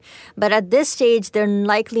mandate. But at this stage, they're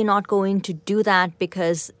likely not going to do that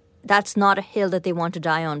because that's not a hill that they want to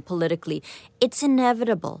die on politically. It's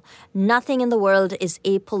inevitable. Nothing in the world is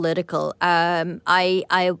apolitical.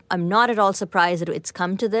 I'm not at all surprised that it's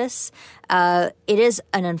come to this. It is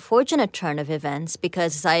an unfortunate turn of events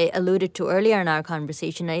because, as I alluded to earlier in our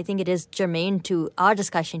conversation, I think it is germane to our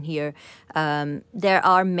discussion here. There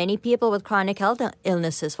are many people with chronic health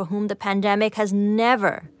illnesses for whom the pandemic has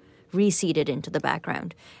never receded into the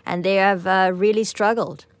background. And they have really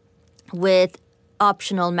struggled with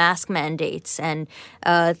optional mask mandates and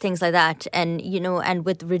things like that, and and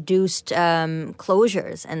with reduced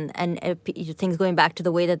closures and things going back to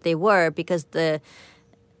the way that they were, because the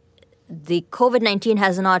COVID-19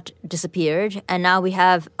 has not disappeared, and now we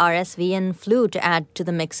have RSV and flu to add to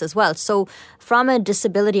the mix as well. So from a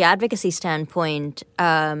disability advocacy standpoint,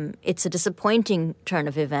 it's a disappointing turn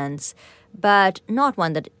of events, but not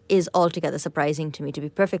one that is altogether surprising to me, to be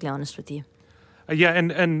perfectly honest with you.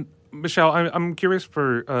 And Michelle, I'm curious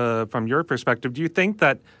from your perspective, do you think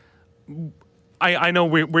that I know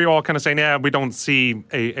we're all kind of saying, we don't see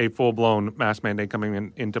a full-blown mask mandate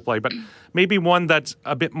coming into play, but maybe one that's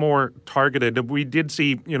a bit more targeted. We did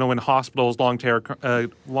see, in hospitals,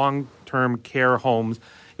 long-term care homes,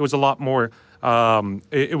 it was a lot more.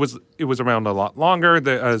 It was around a lot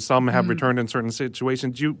longer. Some have returned in certain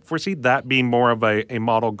situations. Do you foresee that being more of a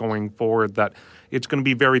model going forward, that it's going to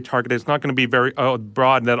be very targeted? It's not going to be very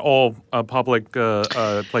broad, that all public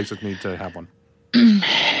places need to have one?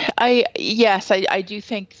 I do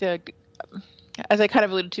think as I kind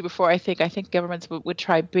of alluded to before, I think governments would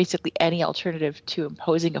try basically any alternative to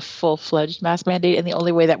imposing a full-fledged mask mandate, and the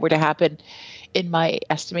only way that were to happen, in my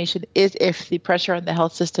estimation, is if the pressure on the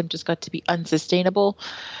health system just got to be unsustainable.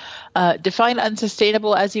 Define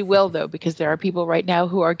unsustainable as you will, though, because there are people right now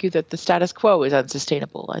who argue that the status quo is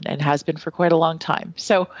unsustainable and has been for quite a long time.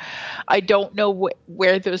 So I don't know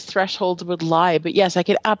where those thresholds would lie. But yes, I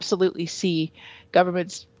could absolutely see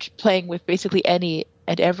governments playing with basically any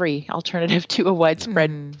and every alternative to a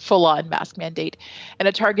widespread full-on mask mandate. And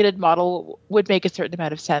a targeted model would make a certain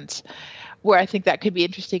amount of sense. Where I think that could be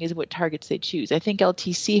interesting is what targets they choose. I think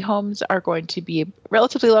LTC homes are going to be a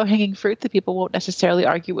relatively low-hanging fruit that people won't necessarily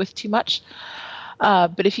argue with too much.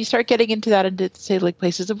 But if you start getting into say, like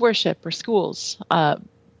places of worship or schools,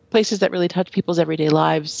 places that really touch people's everyday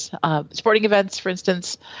lives, sporting events, for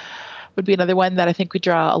instance, would be another one that I think would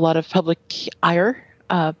draw a lot of public ire.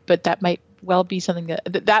 But that might well be something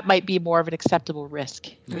that might be more of an acceptable risk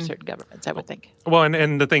for certain governments, I would think. Well,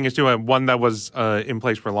 and the thing is, too, one that was in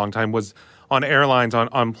place for a long time was on airlines,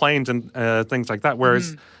 on planes and things like that.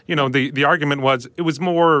 Whereas, the argument was it was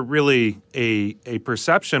more really a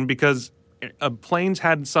perception, because planes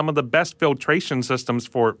had some of the best filtration systems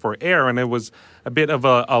for air, and it was a bit of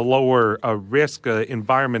a lower risk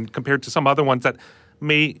environment compared to some other ones that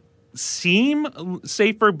may seem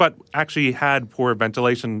safer, but actually had poor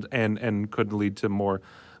ventilation and could lead to more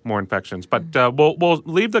infections. But we'll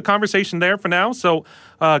leave the conversation there for now. So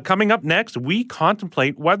coming up next, we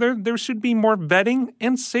contemplate whether there should be more vetting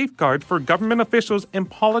and safeguards for government officials and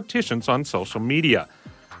politicians on social media.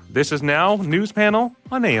 This is Now News Panel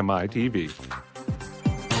on AMI TV.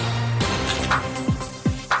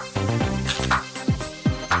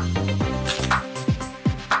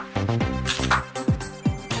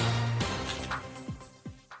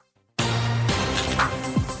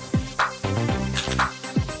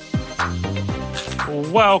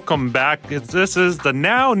 Welcome back. This is the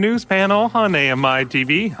Now News Panel on AMI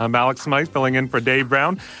TV. I'm Alex Smythe, filling in for Dave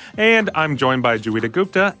Brown, and I'm joined by Joeita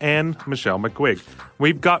Gupta and Michelle McQuigg.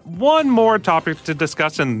 We've got one more topic to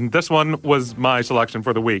discuss, and this one was my selection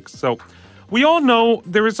for the week. So we all know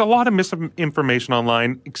there is a lot of misinformation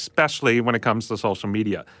online, especially when it comes to social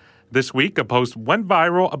media. This week, a post went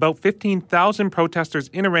viral about 15,000 protesters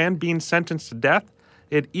in Iran being sentenced to death.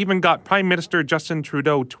 It even got Prime Minister Justin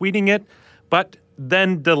Trudeau tweeting it, but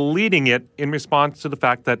then deleting it in response to the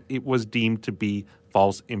fact that it was deemed to be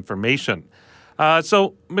false information.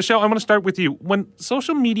 So, Michelle, I want to start with you. When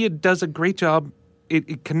social media does a great job,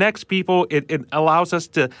 it connects people, it allows us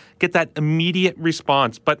to get that immediate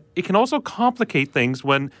response, but it can also complicate things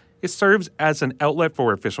when it serves as an outlet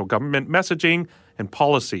for official government messaging and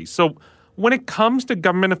policy. So, when it comes to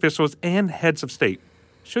government officials and heads of state,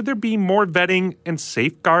 should there be more vetting and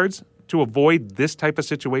safeguards to avoid this type of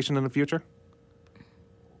situation in the future?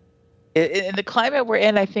 In the climate we're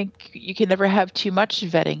in, I think you can never have too much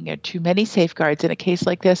vetting or too many safeguards in a case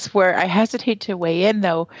like this. Where I hesitate to weigh in,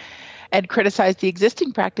 though, and criticize the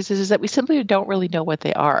existing practices is that we simply don't really know what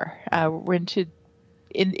they are. We're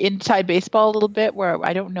inside baseball a little bit, where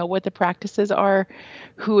I don't know what the practices are,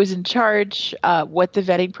 who is in charge, what the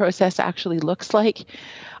vetting process actually looks like.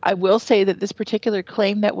 I will say that this particular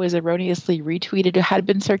claim that was erroneously retweeted had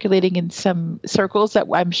been circulating in some circles that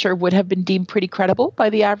I'm sure would have been deemed pretty credible by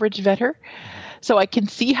the average vetter. So I can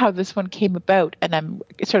see how this one came about, and I'm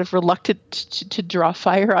sort of reluctant to draw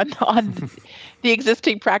fire on the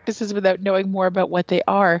existing practices without knowing more about what they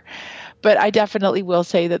are. But I definitely will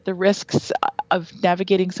say that the risks of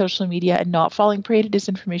navigating social media and not falling prey to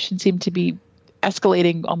disinformation seem to be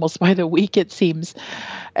escalating almost by the week, it seems.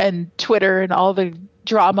 And Twitter and all the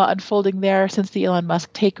drama unfolding there since the Elon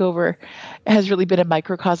Musk takeover has really been a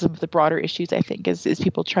microcosm of the broader issues, I think, as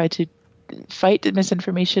people try to fight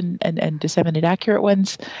misinformation and disseminate accurate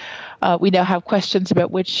ones. We now have questions about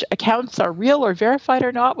which accounts are real or verified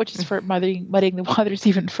or not, which is for muddying the waters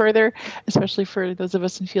even further, especially for those of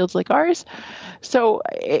us in fields like ours. So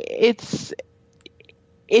it's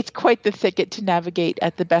quite the thicket to navigate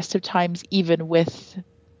at the best of times, even with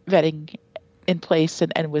vetting in place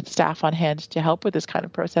and with staff on hand to help with this kind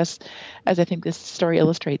of process, as I think this story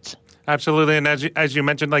illustrates. Absolutely, and as you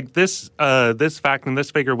mentioned, like this fact and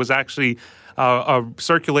this figure was actually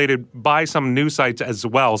circulated by some news sites as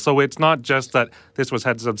well. So it's not just that this was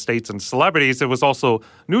heads of states and celebrities. It was also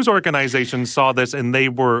news organizations saw this and they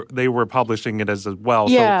were publishing it as well.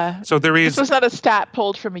 Yeah. So there is. This was not a stat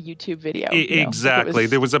pulled from a YouTube video. Exactly.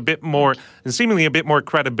 There was a bit more, seemingly a bit more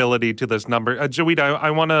credibility to this number. Joeita,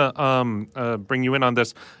 I want to bring you in on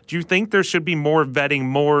this. Do you think there should be more vetting,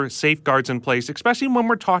 more safeguards in place, especially when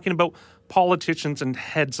we're talking about politicians and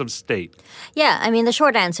heads of state? Yeah, I mean, the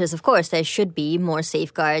short answer is, of course, there should be more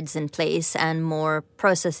safeguards in place and more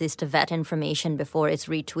processes to vet information before it's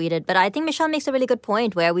retweeted. But I think Michelle makes a really good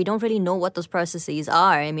point where we don't really know what those processes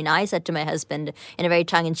are. I mean, I said to my husband in a very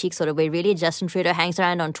tongue-in-cheek sort of way, really, Justin Trudeau hangs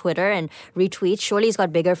around on Twitter and retweets. Surely he's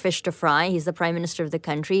got bigger fish to fry. He's the prime minister of the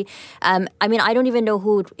country. I mean, I don't even know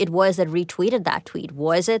who it was that retweeted that tweet.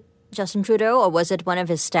 Was it Justin Trudeau, or was it one of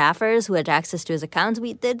his staffers who had access to his accounts?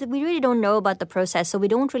 We really don't know about the process, so we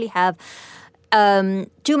don't really have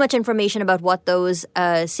too much information about what those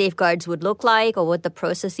safeguards would look like or what the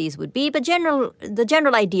processes would be. But the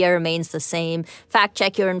general idea remains the same. Fact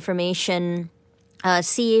check your information.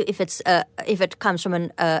 See if it comes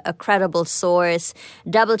from a credible source.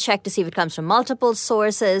 Double check to see if it comes from multiple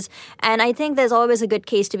sources. And I think there's always a good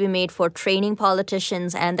case to be made for training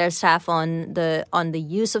politicians and their staff on the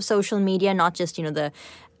use of social media, not just the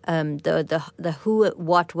who,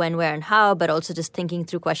 what, when, where, and how, but also just thinking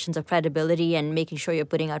through questions of credibility and making sure you're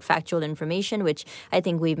putting out factual information, which I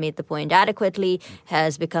think we've made the point adequately,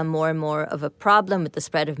 has become more and more of a problem with the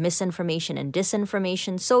spread of misinformation and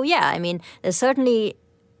disinformation. So, yeah, I mean, there's certainly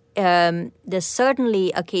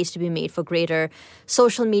a case to be made for greater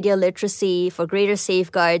social media literacy, for greater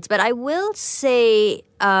safeguards. But I will say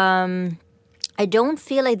I don't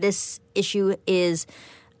feel like this issue is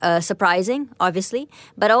surprising, obviously,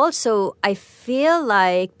 but also I feel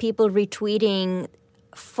like people retweeting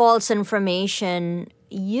false information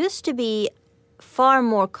used to be far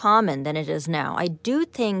more common than it is now. I do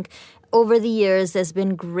think over the years there's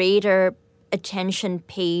been greater attention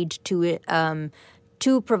paid to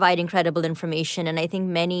providing credible information, and I think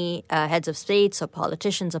many heads of states or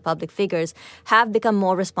politicians or public figures have become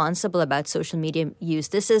more responsible about social media use.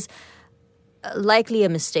 This is likely a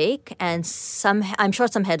mistake, and I'm sure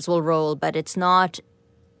some heads will roll, but it's not.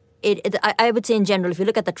 I would say in general, if you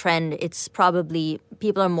look at the trend, it's probably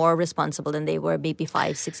people are more responsible than they were maybe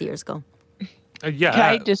 5-6 years ago. Yeah, Can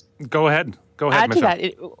I just go ahead. Go ahead, add Michelle. to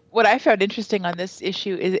that? What I found interesting on this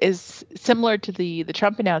issue is similar to the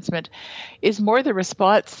Trump announcement, is more the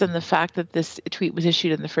response than the fact that this tweet was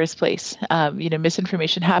issued in the first place.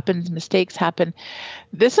 Misinformation happens, mistakes happen.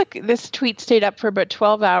 This tweet stayed up for about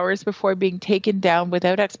 12 hours before being taken down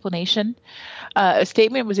without explanation. A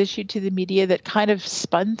statement was issued to the media that kind of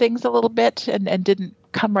spun things a little bit and didn't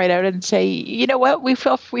come right out and say, you know what, we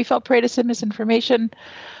fell prey to some misinformation.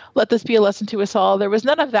 Let this be a lesson to us all. There was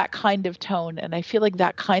none of that kind of tone, and I feel like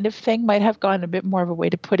that kind of thing might have gone a bit more of a way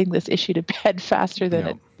to putting this issue to bed faster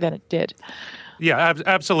than it did. Yeah,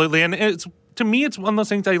 absolutely. And to me, it's one of those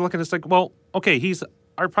things that you look at. It's like, well, okay, he's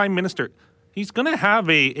our prime minister. He's going to have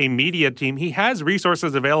a media team. He has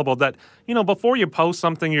resources available that, before you post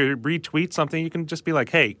something, you retweet something, you can just be like,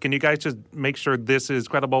 hey, can you guys just make sure this is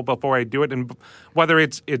credible before I do it? And whether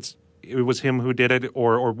it was him who did it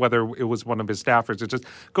or whether it was one of his staffers, it just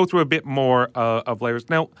go through a bit more of layers.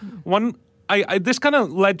 Now, this kind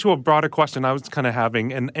of led to a broader question I was kind of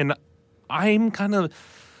having, and I'm kind of,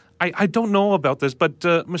 I don't know about this, but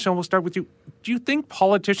Michelle, we'll start with you. Do you think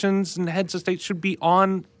politicians and heads of state should be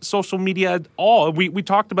on social media at all? We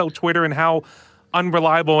talked about Twitter and how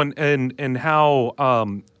unreliable and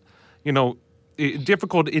how,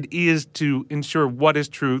 difficult it is to ensure what is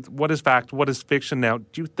truth, what is fact, what is fiction now.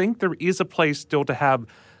 Do you think there is a place still to have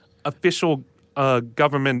official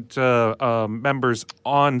government members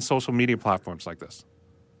on social media platforms like this?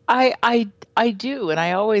 I do, and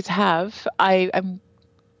I always have. I'm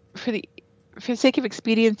for the sake of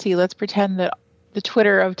expediency, let's pretend that the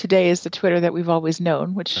Twitter of today is the Twitter that we've always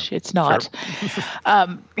known, which it's not.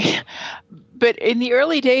 Sure. But in the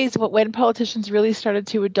early days, when politicians really started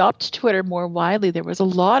to adopt Twitter more widely, there was a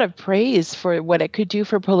lot of praise for what it could do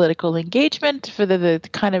for political engagement, for the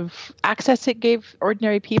kind of access it gave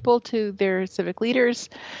ordinary people to their civic leaders.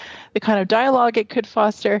 the kind of dialogue it could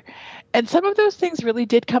foster. And some of those things really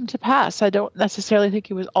did come to pass. I don't necessarily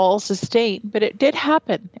think it was all sustained, but it did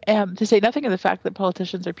happen. To say nothing of the fact that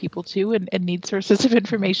politicians are people too and need sources of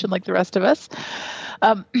information like the rest of us.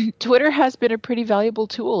 Twitter has been a pretty valuable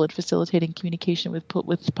tool in facilitating communication with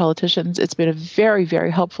politicians. It's been a very,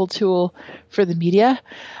 very helpful tool for the media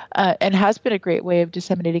and has been a great way of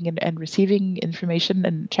disseminating and receiving information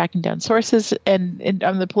and tracking down sources. And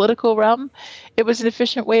on the political realm, it was an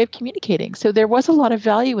efficient way of communicating. So there was a lot of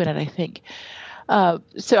value in it, I think.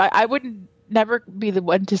 So I wouldn't never be the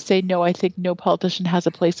one to say, no, I think no politician has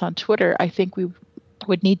a place on Twitter. I think we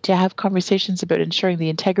would need to have conversations about ensuring the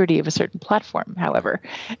integrity of a certain platform, however.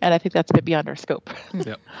 And I think that's a bit beyond our scope.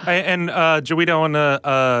 Yep. And Joeita, I want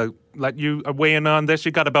to let you weigh in on this.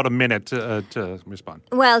 You got about a minute to respond.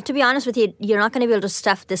 Well, to be honest with you, you're not going to be able to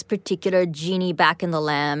stuff this particular genie back in the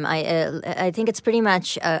lamb. I think it's pretty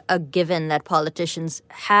much a given that politicians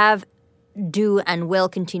do and will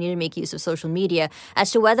continue to make use of social media.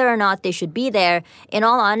 As to whether or not they should be there, in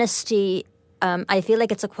all honesty, I feel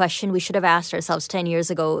like it's a question we should have asked ourselves 10 years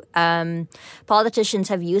ago. Politicians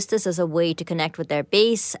have used this as a way to connect with their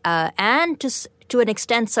base and to an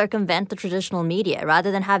extent circumvent the traditional media. Rather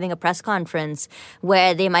than having a press conference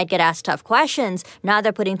where they might get asked tough questions, now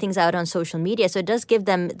they're putting things out on social media. So it does give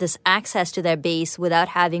them this access to their base without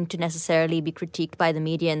having to necessarily be critiqued by the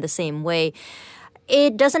media in the same way.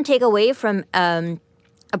 It doesn't take away from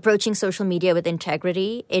approaching social media with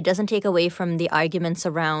integrity. It doesn't take away from the arguments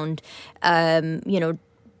around,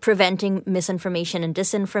 preventing misinformation and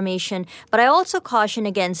disinformation. But I also caution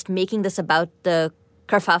against making this about the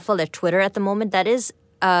kerfuffle at Twitter at the moment. That is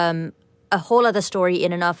a whole other story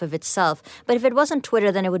in and of itself. But if it wasn't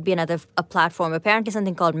Twitter, then it would be a platform. Apparently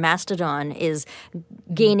something called Mastodon is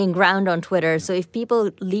gaining ground on Twitter. So if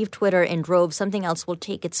people leave Twitter in droves, something else will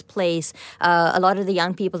take its place. A lot of the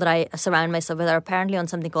young people that I surround myself with are apparently on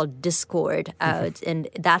something called Discord. And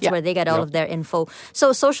that's where they get all of their info.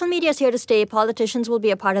 So social media is here to stay. Politicians will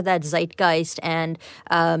be a part of that zeitgeist. And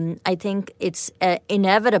I think it's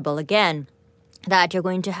inevitable, again, that you're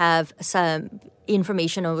going to have some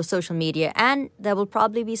information over social media, and there will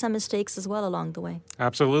probably be some mistakes as well along the way.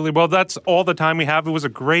 Absolutely. Well, that's all the time we have. It was a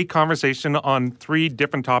great conversation on 3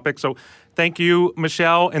 different topics. So thank you,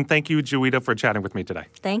 Michelle, and thank you, Joeita, for chatting with me today.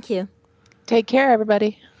 Thank you. Take care,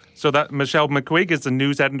 everybody. So that Michelle McQuigg is the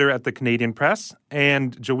news editor at the Canadian Press,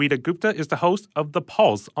 and Joeita Gupta is the host of The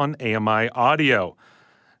Pulse on AMI Audio.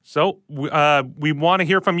 So we want to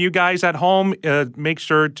hear from you guys at home. Make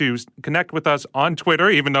sure to connect with us on Twitter,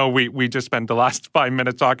 even though we just spent the last 5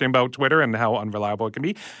 minutes talking about Twitter and how unreliable it can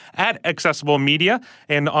be, at Accessible Media,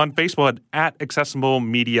 and on Facebook at Accessible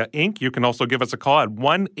Media Inc. You can also give us a call at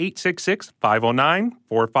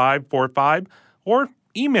 1-866-509-4545 or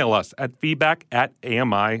email us at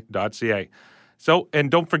feedback@ami.ca. So, and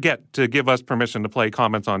don't forget to give us permission to play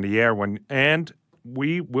comments on the air and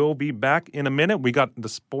we will be back in a minute. We got the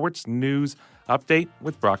sports news update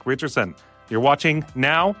with Brock Richardson. You're watching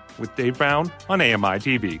Now with Dave Brown on AMI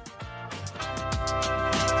TV.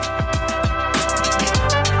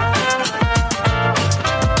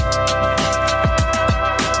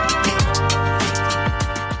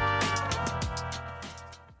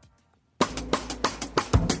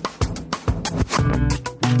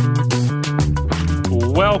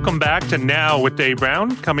 Welcome back to Now with Dave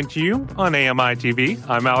Brown, coming to you on AMI TV.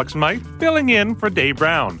 I'm Alex Mike, filling in for Dave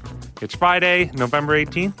Brown. It's Friday, November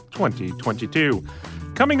 18th, 2022.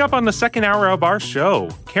 Coming up on the second hour of our show,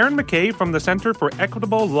 Karen McKay from the Center for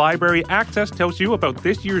Equitable Library Access tells you about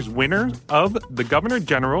this year's winner of the Governor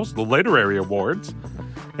General's Literary Awards.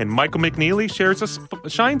 And Michael McNeely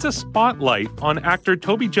shines a spotlight on actor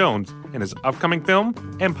Toby Jones in his upcoming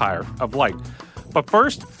film, Empire of Light. But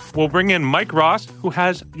first, we'll bring in Mike Ross, who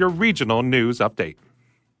has your regional news update.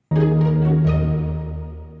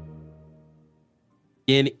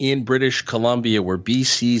 In British Columbia, where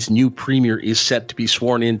BC's new premier is set to be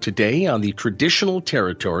sworn in today on the traditional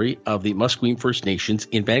territory of the Musqueam First Nations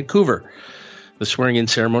in Vancouver. The swearing-in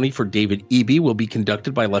ceremony for David Eby will be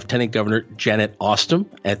conducted by Lieutenant Governor Janet Ostom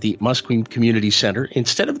at the Musqueam Community Centre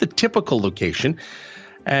instead of the typical location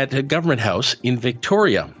at Government House in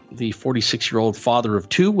Victoria. The 46-year-old father of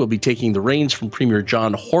 2 will be taking the reins from Premier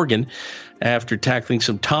John Horgan after tackling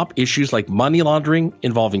some top issues like money laundering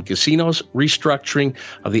involving casinos, restructuring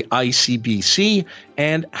of the ICBC,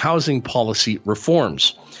 and housing policy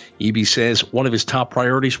reforms. Eby says one of his top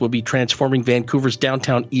priorities will be transforming Vancouver's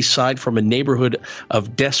downtown east side from a neighborhood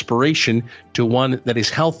of desperation to one that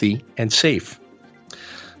is healthy and safe.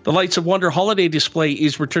 The Lights of Wonder holiday display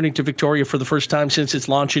is returning to Victoria for the first time since its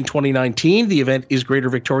launch in 2019. The event is Greater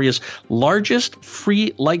Victoria's largest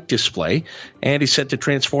free light display and is set to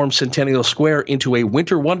transform Centennial Square into a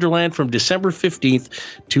winter wonderland from December 15th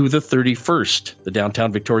to the 31st. The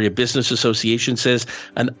Downtown Victoria Business Association says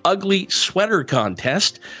an ugly sweater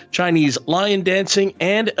contest, Chinese lion dancing,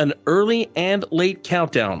 and an early and late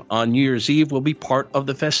countdown on New Year's Eve will be part of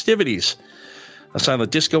the festivities. A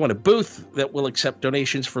silent disco and a booth that will accept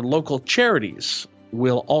donations for local charities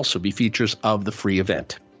will also be features of the free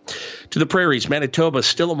event. To the prairies, Manitoba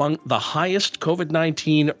still among the highest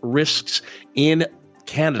COVID-19 risks in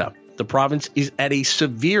Canada. The province is at a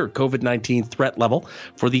severe COVID-19 threat level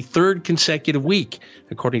for the third consecutive week,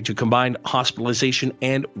 according to combined hospitalization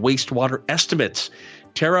and wastewater estimates.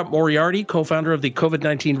 Tara Moriarty, co-founder of the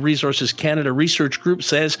COVID-19 Resources Canada Research Group,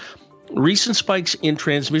 says recent spikes in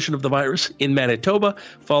transmission of the virus in Manitoba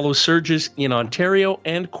follow surges in Ontario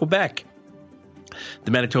and Quebec.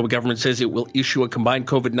 The Manitoba government says it will issue a combined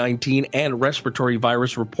COVID-19 and respiratory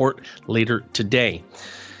virus report later today.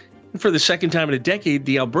 For the second time in a decade,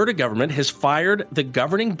 the Alberta government has fired the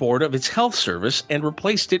governing board of its health service and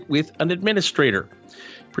replaced it with an administrator.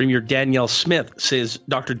 Premier Danielle Smith says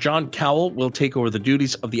Dr. John Cowell will take over the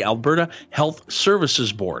duties of the Alberta Health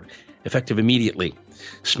Services Board, effective immediately.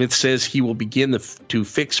 Smith says he will begin to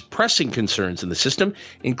fix pressing concerns in the system,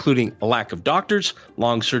 including a lack of doctors,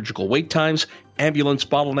 long surgical wait times, ambulance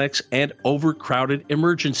bottlenecks, and overcrowded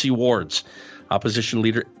emergency wards. Opposition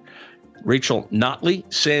leader Rachel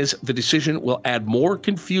Notley says the decision will add more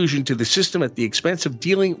confusion to the system at the expense of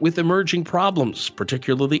dealing with emerging problems,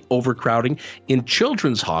 particularly overcrowding in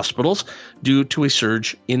children's hospitals due to a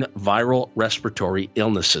surge in viral respiratory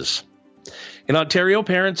illnesses. In Ontario,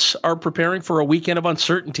 parents are preparing for a weekend of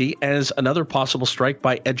uncertainty as another possible strike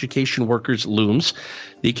by education workers looms.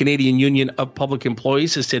 The Canadian Union of Public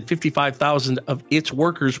Employees has said 55,000 of its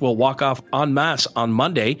workers will walk off en masse on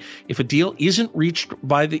Monday if a deal isn't reached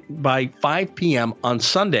by 5 p.m. on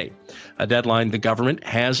Sunday, a deadline the government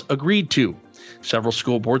has agreed to. Several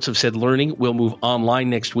school boards have said learning will move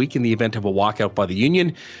online next week in the event of a walkout by the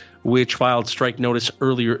union, which filed strike notice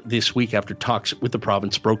earlier this week after talks with the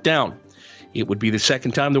province broke down. It would be the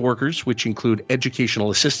second time the workers, which include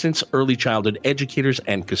educational assistants, early childhood educators,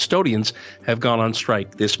 and custodians, have gone on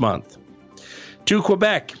strike this month. To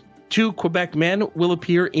Quebec. 2 Quebec men will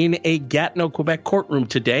appear in a Gatineau, Quebec courtroom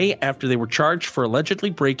today after they were charged for allegedly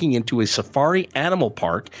breaking into a safari animal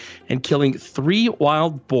park and killing 3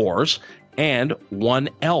 wild boars and 1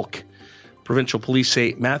 elk. Provincial police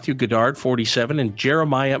say Matthew Goddard, 47, and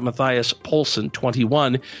Jeremiah Matthias Polson,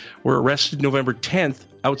 21, were arrested November 10th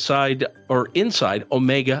inside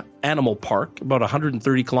Omega Animal Park, about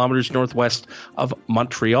 130 kilometers northwest of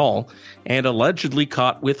Montreal, and allegedly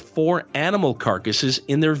caught with 4 animal carcasses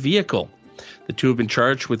in their vehicle. The 2 have been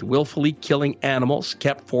charged with willfully killing animals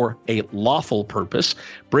kept for a lawful purpose,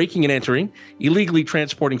 breaking and entering, illegally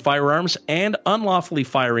transporting firearms, and unlawfully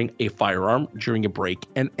firing a firearm during a break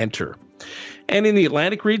and enter. And in the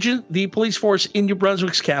Atlantic region, the police force in New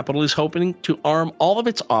Brunswick's capital is hoping to arm all of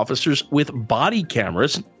its officers with body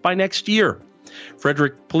cameras by next year.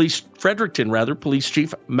 Fredericton Police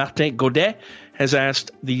Chief Martin Godet has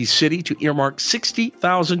asked the city to earmark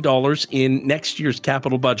 $60,000 in next year's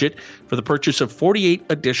capital budget for the purchase of 48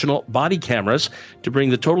 additional body cameras to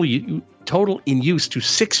bring the total in use to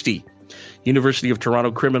 60. University of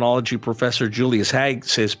Toronto criminology professor Julius Haig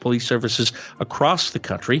says police services across the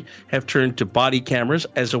country have turned to body cameras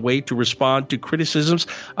as a way to respond to criticisms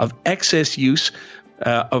of excess use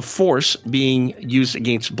of force being used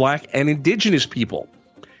against Black and Indigenous people.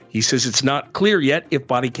 He says it's not clear yet if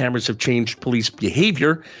body cameras have changed police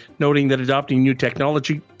behavior, noting that adopting new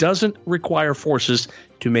technology doesn't require forces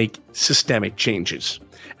to make systemic changes.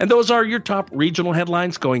 And those are your top regional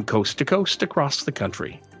headlines going coast to coast across the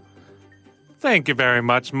country. Thank you very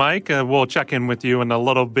much, Mike. We'll check in with you in a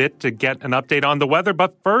little bit to get an update on the weather.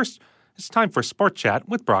 But first, it's time for Sport Chat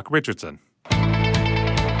with Brock Richardson.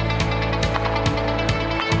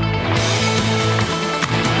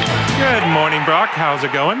 Good morning, Brock. How's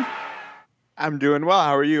it going? I'm doing well.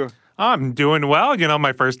 How are you? I'm doing well. You know,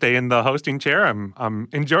 my first day in the hosting chair. I'm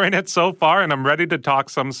enjoying it so far, and I'm ready to talk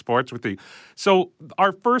some sports with you. So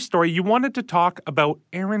our first story, you wanted to talk about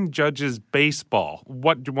Aaron Judge's baseball.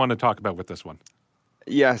 What do you want to talk about with this one?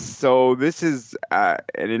 Yes, so this is an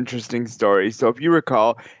interesting story. So if you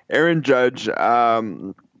recall, Aaron Judge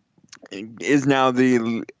is now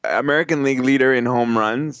the American League leader in home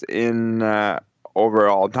runs in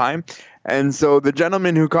overall time. And so the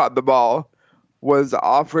gentleman who caught the ball was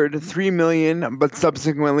offered $3 million, but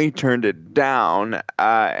subsequently turned it down,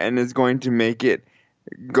 and is going to make it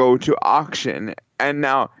go to auction. And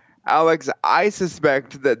now, Alex, I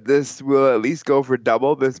suspect that this will at least go for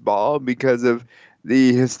double, this ball, because of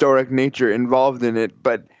the historic nature involved in it.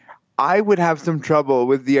 But I would have some trouble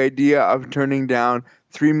with the idea of turning down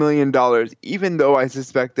 $3 million, even though I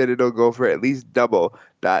suspect that it'll go for at least double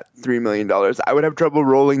that $3 million. I would have trouble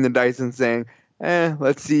rolling the dice and saying,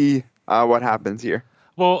 let's see what happens here.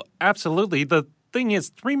 Well, absolutely. The thing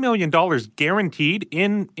is, $3 million guaranteed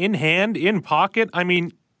in hand, in pocket. I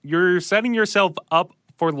mean, you're setting yourself up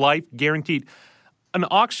for life, guaranteed. An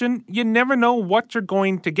auction, you never know what you're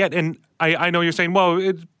going to get. And I know you're saying, well,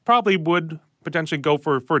 it probably would potentially go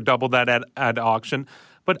for double that at auction.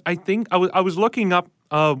 But I think I was looking up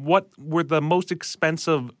what were the most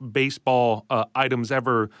expensive baseball items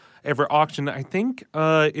ever auctioned. I think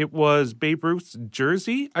it was Babe Ruth's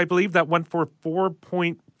jersey, I believe, that went for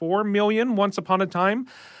 $4.4 million once upon a time.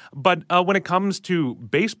 But when it comes to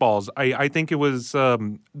baseballs, I think it was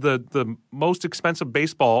the most expensive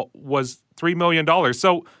baseball was $3 million.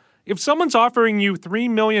 So if someone's offering you $3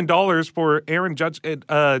 million for Aaron Judge,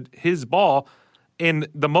 his ball, and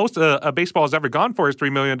the most a baseball has ever gone for is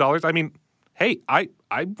 $3 million, I mean, hey, I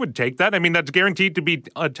would take that. I mean, that's guaranteed to be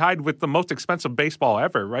tied with the most expensive baseball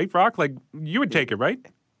ever, right, Brock? Like, you would take it, right?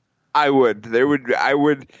 I would. I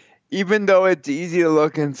would, even though it's easy to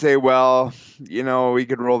look and say, well, we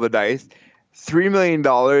could roll the dice. $3 million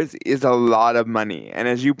is a lot of money. And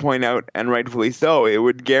as you point out, and rightfully so, it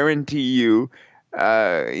would guarantee you,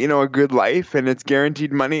 a good life, and it's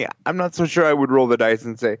guaranteed money. I'm not so sure I would roll the dice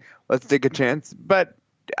and say, let's take a chance. But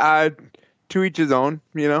to each his own,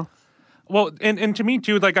 Well, and to me,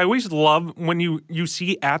 too, like, I always love when you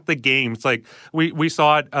see at the games, like, we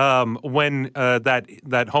saw it when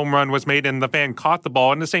that home run was made and the fan caught the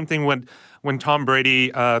ball. And the same thing when Tom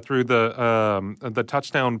Brady threw the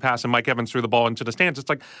touchdown pass and Mike Evans threw the ball into the stands. It's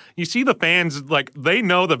like, you see the fans, like, they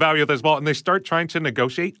know the value of this ball and they start trying to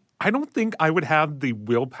negotiate. I don't think I would have the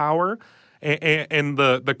willpower and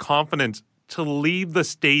the confidence to leave the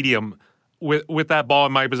stadium with that ball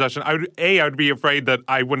in my possession. I'd be afraid that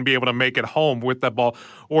I wouldn't be able to make it home with that ball.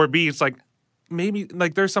 Or B, it's like, maybe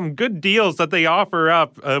like there's some good deals that they offer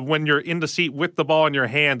up when you're in the seat with the ball in your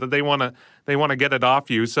hand that they want to get it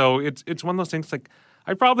off you. So it's one of those things, like,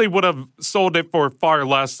 I probably would have sold it for far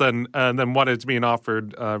less than what it's being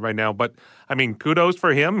offered right now. But I mean, kudos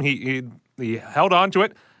for him. He held on to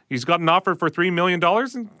it. He's got an offer for $3 million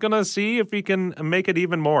and going to see if he can make it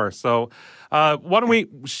even more. So why don't we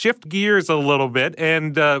shift gears a little bit?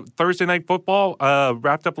 And Thursday Night Football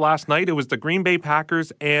wrapped up last night. It was the Green Bay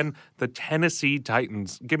Packers and the Tennessee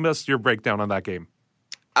Titans. Give us your breakdown on that game.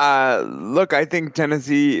 Look, I think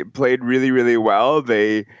Tennessee played really, really well.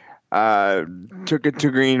 They took it to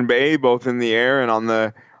Green Bay, both in the air and on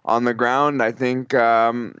the ground. I think,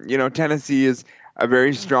 Tennessee is a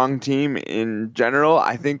very strong team in general.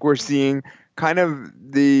 I think we're seeing kind of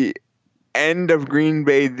the end of Green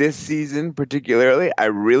Bay this season, particularly. I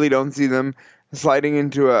really don't see them sliding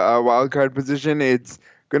into a wild card position. It's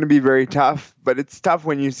going to be very tough, but it's tough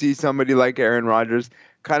when you see somebody like Aaron Rodgers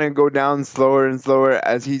kind of go down slower and slower,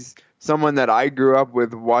 as he's someone that I grew up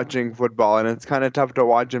with watching football, and it's kind of tough to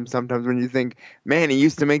watch him sometimes when you think, man, he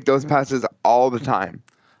used to make those passes all the time.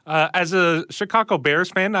 As a Chicago Bears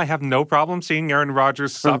fan, I have no problem seeing Aaron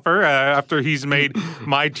Rodgers suffer after he's made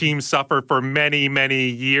my team suffer for many, many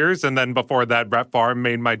years. And then before that, Brett Favre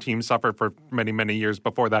made my team suffer for many, many years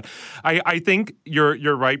before that. I think you're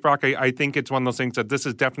right, Brock. I think it's one of those things that this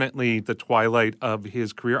is definitely the twilight of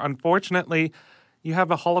his career. Unfortunately, you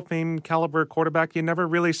have a Hall of Fame caliber quarterback. You never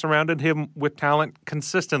really surrounded him with talent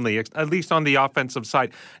consistently, at least on the offensive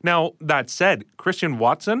side. Now, that said, Christian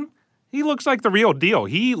Watson, he looks like the real deal.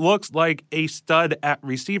 He looks like a stud at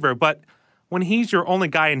receiver. But when he's your only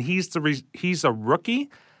guy and he's a rookie,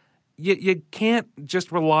 you can't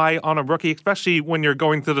just rely on a rookie, especially when you're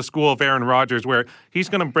going to the school of Aaron Rodgers, where he's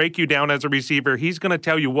going to break you down as a receiver. He's going to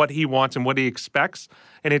tell you what he wants and what he expects.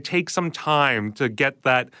 And it takes some time to get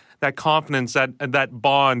that confidence, that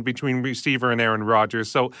bond between receiver and Aaron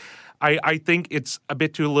Rodgers. So I think it's a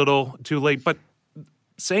bit too little, too late. But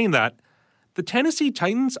saying that, the Tennessee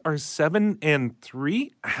Titans are 7-3.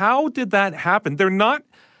 How did that happen? They're not,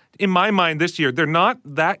 in my mind this year, they're not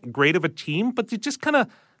that great of a team, but they just kind of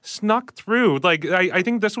snuck through. Like, I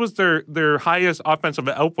think this was their highest offensive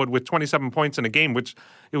output with 27 points in a game, which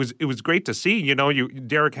it was great to see. You know,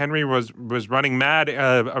 Derrick Henry was running mad.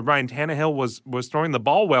 Ryan Tannehill was throwing the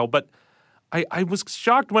ball well, but I was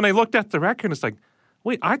shocked when I looked at the record. It's like,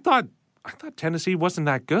 wait, I thought Tennessee wasn't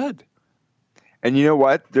that good. And you know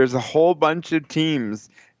what? There's a whole bunch of teams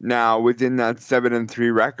now within that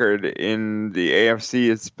 7-3 record in the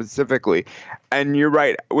AFC specifically. And you're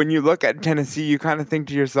right. When you look at Tennessee, you kind of think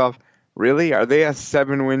to yourself, really? Are they a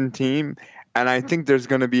 7-win team? And I think there's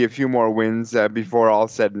going to be a few more wins before all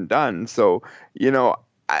said and done. So,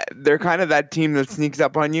 they're kind of that team that sneaks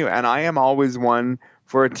up on you. And I am always one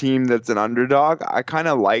for a team that's an underdog. I kind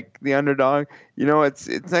of like the underdog. It's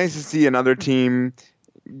nice to see another team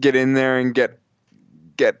get in there and get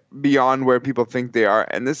beyond where people think they are.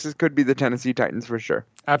 And this could be the Tennessee Titans for sure.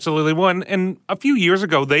 Absolutely. Well, and a few years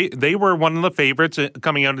ago, they were one of the favorites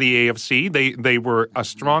coming out of the AFC. They were a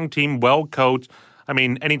strong team, well coached. I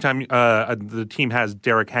mean, anytime the team has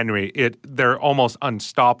Derrick Henry, they're almost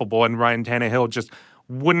unstoppable. And Ryan Tannehill just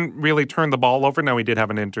wouldn't really turn the ball over. Now, he did have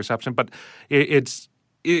an interception, but it's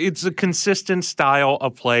a consistent style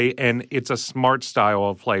of play, and it's a smart style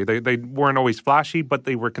of play. They weren't always flashy, but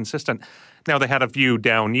they were consistent. Now, they had a few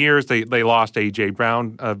down years. They lost A.J.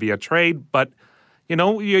 Brown via trade, but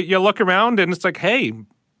you look around and it's like, hey,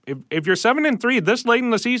 if you're 7-3 this late in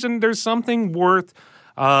the season, there's something worth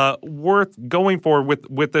going for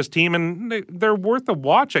with this team, and they're worth a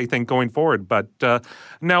watch, I think, going forward. But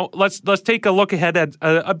now let's take a look ahead at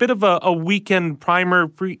a bit of a weekend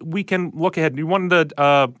primer, weekend look ahead. You wanted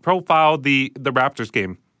to profile the Raptors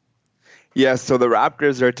game. Yes, so the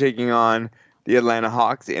Raptors are taking on the Atlanta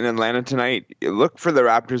Hawks in Atlanta tonight. Look for the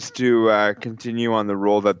Raptors to continue on the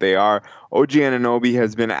roll that they are. OG Anunoby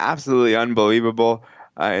has been absolutely unbelievable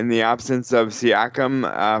in the absence of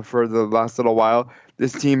Siakam for the last little while.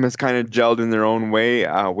 This team has kind of gelled in their own way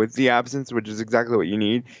with the absence, which is exactly what you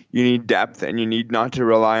need. You need depth, and you need not to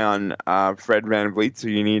rely on Fred VanVleet, so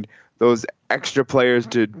you need those extra players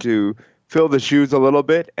to fill the shoes a little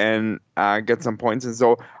bit and get some points. And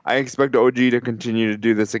so I expect OG to continue to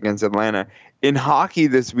do this against Atlanta. In hockey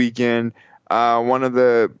this weekend, one of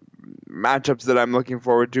the matchups that I'm looking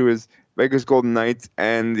forward to is Vegas Golden Knights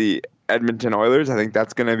and the Edmonton Oilers. I think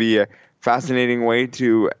that's going to be a fascinating way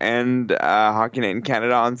to end Hockey Night in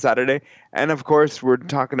Canada on Saturday. And, of course, we're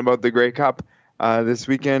talking about the Grey Cup this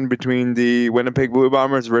weekend between the Winnipeg Blue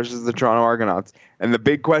Bombers versus the Toronto Argonauts. And the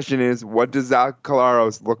big question is, what does Zach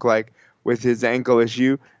Collaros look like with his ankle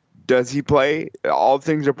issue? Does he play? All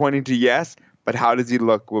things are pointing to yes, but how does he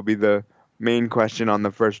look will be the main question on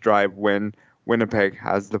the first drive when Winnipeg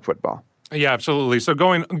has the football. Yeah, absolutely. So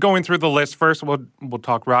going through the list first, we'll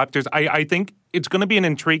talk Raptors. I think it's going to be an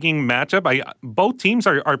intriguing matchup. Both teams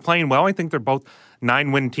are playing well. I think they're both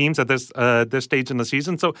 9-win teams at this stage in the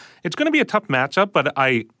season. So it's going to be a tough matchup, but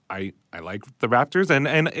I like the Raptors,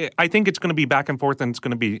 and I think it's going to be back and forth, and it's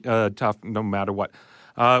going to be tough no matter what.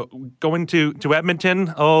 Going to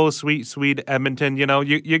Edmonton, oh sweet Edmonton.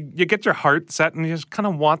 You get your heart set, and you just kind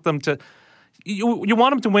of want them to. You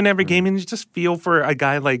want him to win every game, and you just feel for a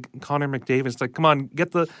guy like Connor McDavid. Like, come on,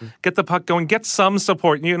 get the puck going, get some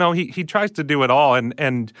support. He tries to do it all,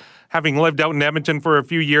 and having lived out in Edmonton for a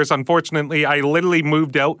few years, unfortunately, I literally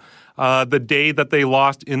moved out the day that they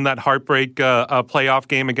lost in that heartbreak playoff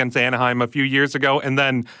game against Anaheim a few years ago, and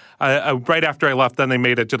then right after I left, then they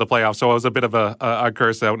made it to the playoffs. So it was a bit of a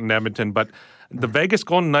curse out in Edmonton, but. The Vegas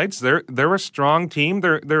Golden Knights, they're a strong team.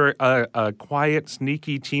 They're a quiet,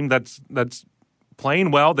 sneaky team that's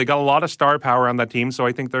playing well. They got a lot of star power on that team, so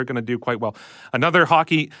I think they're going to do quite well. Another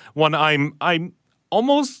hockey one I'm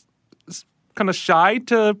almost kind of shy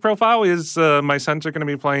to profile is my Sens are going to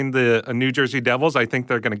be playing the New Jersey Devils. I think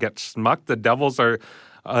they're going to get smucked. The Devils are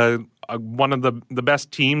one of the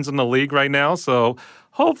best teams in the league right now, so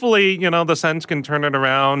hopefully, the Sens can turn it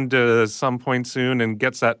around some point soon and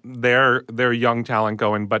gets their young talent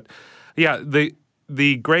going. But yeah,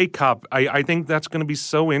 the Grey Cup, I think that's going to be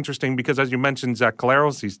so interesting because, as you mentioned, Zach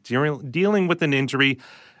Collaros, he's dealing with an injury.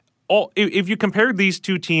 If you compare these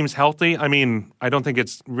two teams healthy, I mean, I don't think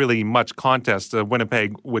it's really much contest.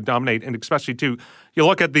 Winnipeg would dominate, and especially too, you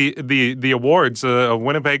look at the awards.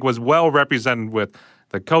 Winnipeg was well represented with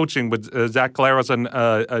the coaching, with Zach Collaros,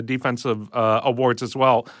 and defensive awards as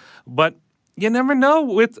well. But you never know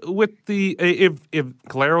with the if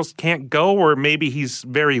Collaros can't go, or maybe he's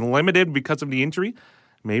very limited because of the injury.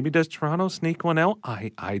 Maybe does Toronto sneak one out?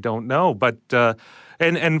 I don't know. But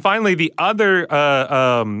and finally, the other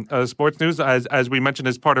sports news, as we mentioned,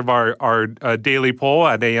 as part of our daily poll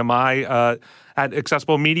at AMI, at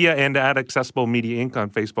Accessible Media and at Accessible Media Inc. on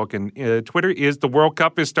Facebook and Twitter, is the World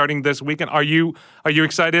Cup is starting this weekend. Are you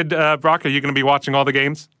excited, Brock? Are you going to be watching all the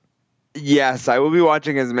games? Yes, I will be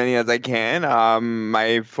watching as many as I can.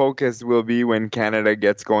 My focus will be when Canada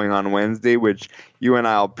gets going on Wednesday, which you and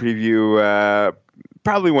I'll preview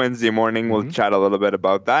probably Wednesday morning. We'll chat a little bit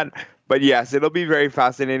about that. But yes, it'll be very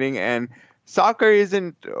fascinating. And soccer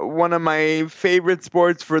isn't one of my favorite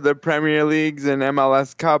sports for the Premier Leagues and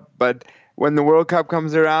MLS Cup, but when the World Cup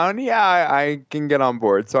comes around, I can get on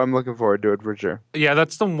board. So I'm looking forward to it for sure. Yeah,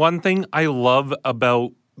 that's the one thing I love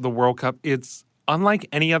about the World Cup. It's unlike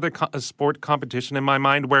any other sport competition in my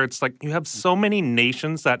mind, where it's like you have so many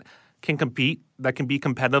nations that can compete, that can be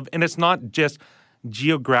competitive, and it's not just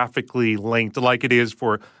geographically linked like it is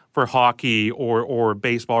for hockey or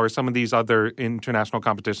baseball or some of these other international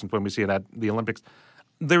competitions when we see it at the Olympics.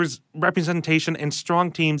 There's representation and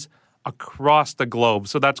strong teams across the globe.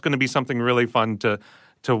 So that's going to be something really fun to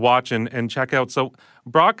watch and check out. So,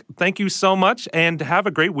 Brock, thank you so much and have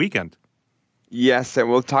a great weekend. Yes, and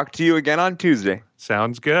we'll talk to you again on Tuesday.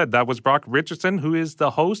 Sounds good. That was Brock Richardson, who is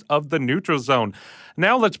the host of The Neutral Zone.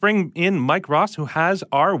 Now let's bring in Mike Ross, who has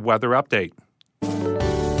our weather update.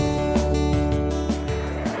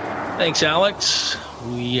 Thanks, Alex.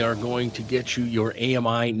 We are going to get you your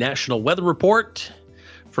AMI National Weather Report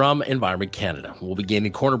from Environment Canada. We'll begin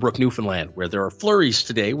in Corner Brook, Newfoundland, where there are flurries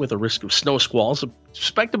today with a risk of snow squalls.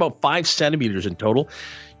 Expect about 5 centimeters in total.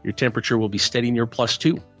 Your temperature will be steady near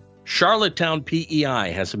 +2. Charlottetown,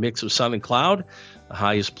 PEI has a mix of sun and cloud. The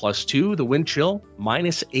high is +2. The wind chill,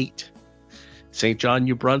 -8. St. John,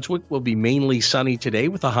 New Brunswick will be mainly sunny today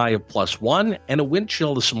with a high of +1 and a wind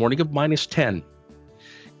chill this morning of -10.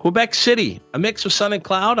 Quebec City, a mix of sun and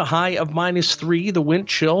cloud, a high of -3. The wind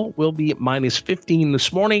chill will be -15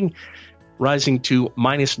 this morning, rising to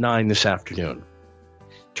 -9 this afternoon.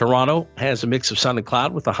 Toronto has a mix of sun and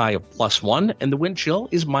cloud with a high of +1, and the wind chill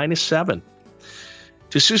is -7.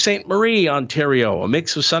 To Sault Ste. Marie, Ontario, a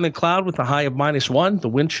mix of sun and cloud with a high of -1. The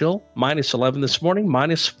wind chill, -11 this morning,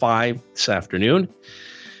 -5 this afternoon.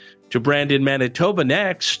 To Brandon, Manitoba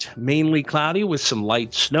next, mainly cloudy with some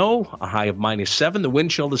light snow, a high of -7. The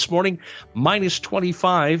wind chill this morning,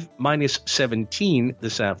 -25, -17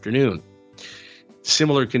 this afternoon.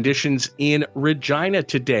 Similar conditions in Regina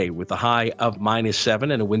today with a high of -7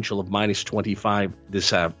 and a wind chill of -25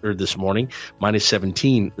 this morning,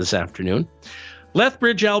 -17 this afternoon.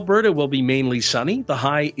 Lethbridge, Alberta will be mainly sunny. The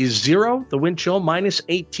high is 0, the wind chill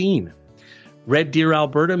 -18. Red Deer,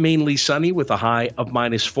 Alberta, mainly sunny with a high of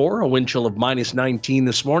 -4, a wind chill of -19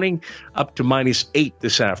 this morning, up to -8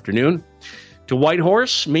 this afternoon. To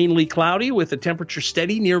Whitehorse, mainly cloudy with a temperature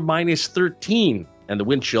steady near -13 and the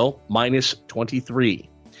wind chill -23.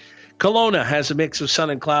 Kelowna has a mix of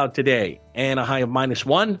sun and cloud today and a high of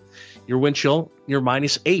 -1, your wind chill near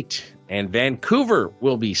 -8. And Vancouver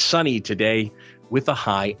will be sunny today with a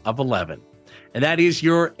high of 11. And that is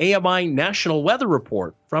your AMI National Weather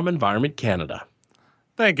Report from Environment Canada.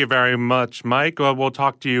 Thank you very much, Mike. We'll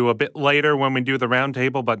talk to you a bit later when we do the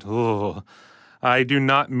roundtable, but I do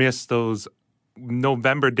not miss those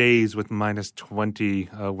November days with -20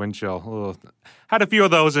 wind chill. Had a few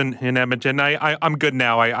of those in Edmonton. I'm good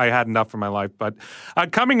now. I had enough for my life. But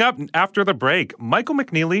coming up after the break, Michael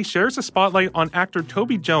McNeely shares a spotlight on actor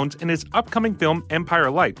Toby Jones in his upcoming film Empire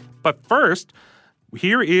of Light. But first,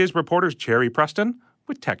 here is reporter Cherry Preston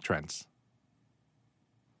with Tech Trends.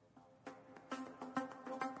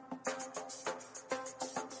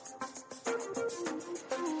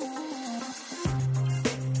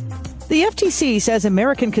 The FTC says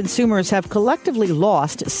American consumers have collectively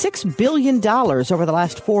lost $6 billion over the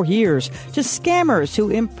last 4 years to scammers who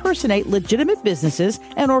impersonate legitimate businesses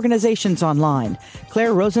and organizations online.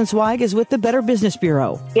 Claire Rosenzweig is with the Better Business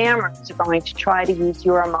Bureau. Scammers are going to try to use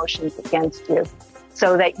your emotions against you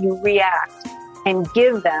so that you react and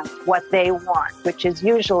give them what they want, which is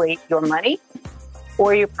usually your money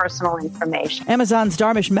or your personal information. Amazon's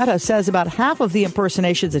Dharmesh Mehta says about half of the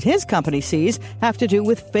impersonations that his company sees have to do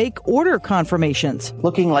with fake order confirmations.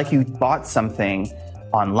 Looking like you bought something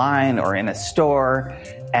online or in a store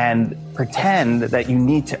and pretend that you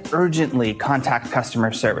need to urgently contact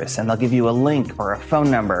customer service, and they'll give you a link or a phone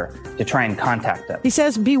number to try and contact them. He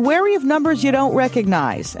says be wary of numbers you don't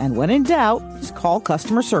recognize, and when in doubt, just call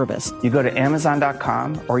customer service. You go to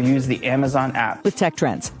Amazon.com or use the Amazon app. With Tech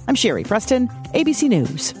Trends, I'm Sherry Preston, ABC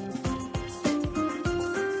News.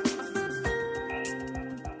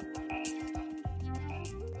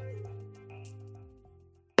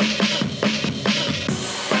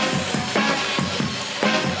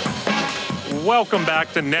 Welcome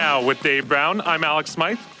back to Now with Dave Brown. I'm Alex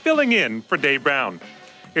Smythe, filling in for Dave Brown.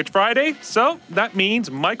 It's Friday, so that means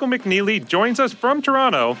Michael McNeely joins us from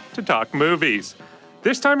Toronto to talk movies.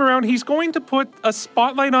 This time around, he's going to put a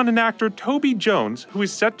spotlight on an actor, Toby Jones, who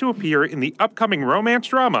is set to appear in the upcoming romance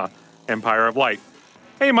drama, Empire of Light.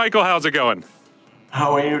 Hey, Michael, how's it going?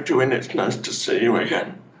 How are you doing? It's nice to see you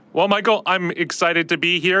again. Well, Michael, I'm excited to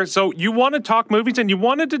be here. So you want to talk movies and you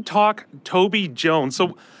wanted to talk Toby Jones.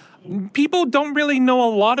 So people don't really know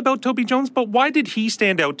a lot about Toby Jones, but why did he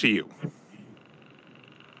stand out to you?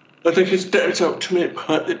 I think he stands out to me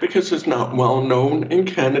partly because he's not well known in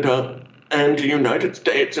Canada and the United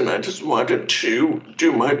States, and I just wanted to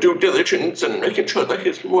do my due diligence and making sure that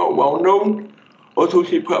he's more well known, although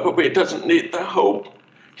he probably doesn't need the help.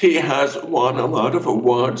 He has won a lot of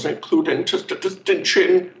awards, including just a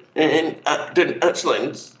distinction in acting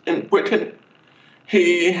excellence in Britain.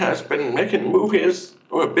 He has been making movies,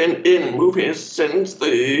 or been in movies, since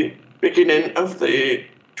the beginning of the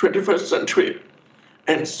 21st century.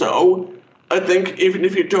 And so, I think even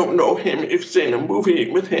if you don't know him, you've seen a movie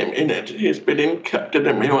with him in it. He's been in Captain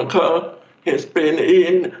America, he's been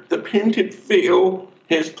in The Painted Field,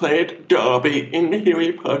 he's played Darby in the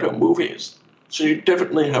Harry Potter movies. So you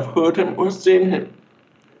definitely have heard him or seen him.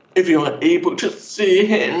 If you are able to see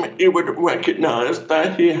him, you would recognize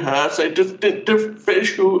that he has a distinctive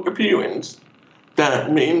facial appearance.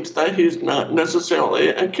 That means that he's not necessarily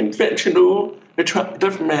a conventional,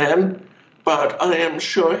 attractive man, but I am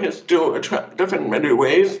sure he's still attractive in many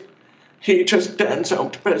ways. He just stands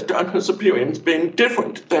out based on his appearance being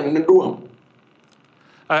different than the norm.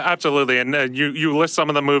 Absolutely, and you list some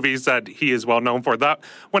of the movies that he is well known for. That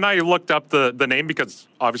when I looked up the name, because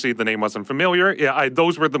obviously the name wasn't familiar,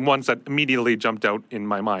 those were the ones that immediately jumped out in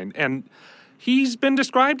my mind. And he's been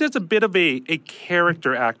described as a bit of a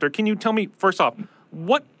character actor. Can you tell me, first off,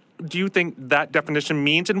 what do you think that definition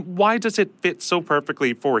means, and why does it fit so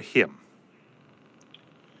perfectly for him?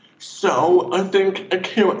 So, I think a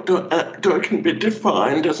character actor can be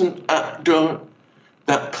defined as an actor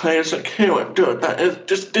that plays a character that is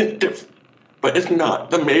distinctive, but is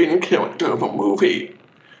not the main character of a movie.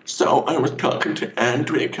 So, I was talking to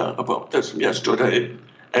Andrika about this yesterday,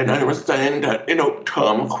 and I was saying that,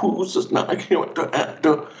 Tom Cruise is not a character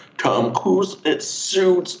actor. Tom Cruise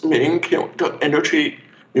exudes main character energy.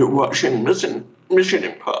 You're watching Mission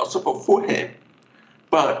Impossible for him.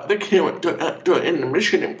 But the character actor in the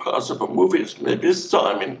Mission Impossible movies may be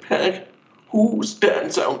Simon Pegg, who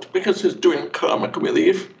stands out because he's doing comic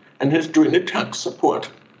relief and he's doing the tech support.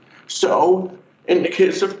 So, in the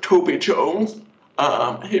case of Toby Jones,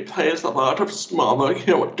 he plays a lot of smaller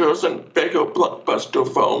characters in bigger blockbuster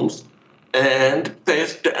films, and they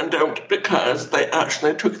stand out because they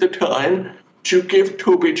actually took the time to give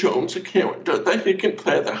Toby Jones a character that he can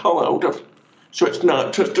play the hell out of. So it's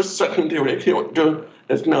not just a secondary character.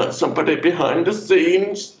 It's not somebody behind the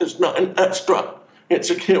scenes. It's not an extra. It's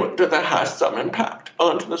a character that has some impact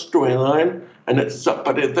onto the storyline, and it's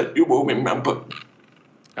somebody that you will remember.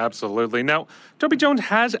 Absolutely. Now, Toby Jones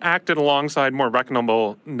has acted alongside more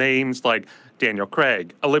reckonable names like Daniel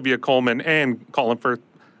Craig, Olivia Colman, and Colin Firth.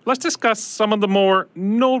 Let's discuss some of the more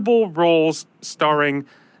notable roles starting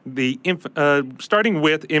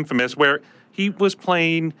with Infamous, where he was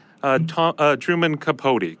playing Truman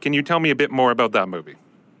Capote. Can you tell me a bit more about that movie?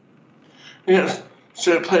 Yes,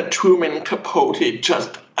 so he played Truman Capote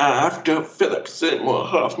just after Philip Seymour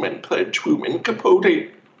Hoffman played Truman Capote.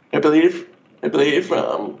 I believe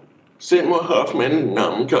Seymour Hoffman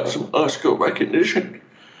got some Oscar recognition.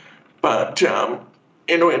 But,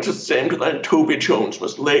 it's the same that Toby Jones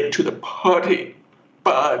was late to the party.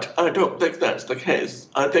 But I don't think that's the case.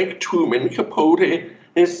 I think Truman Capote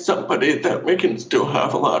is somebody that we can still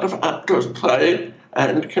have a lot of actors play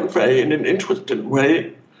and convey in an interesting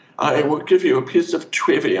way. I will give you a piece of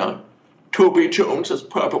trivia. Toby Jones is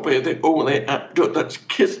probably the only actor that's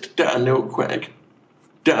kissed Daniel Craig.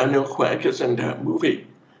 Daniel Craig is in that movie,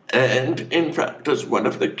 and in fact is one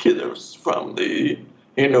of the killers from the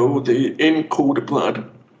In Cold Blood,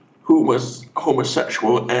 who was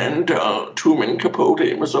homosexual, and Truman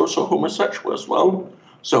Capote was also homosexual as well.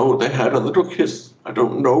 So they had a little kiss. I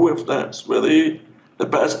don't know if that's really the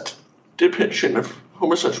best depiction of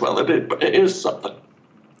homosexuality, but it is something.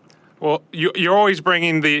 Well, you're always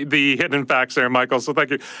bringing the hidden facts there, Michael, so thank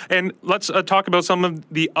you. And let's talk about some of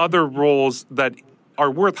the other roles that are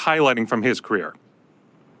worth highlighting from his career.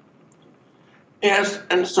 Yes,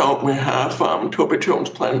 and so we have Toby Jones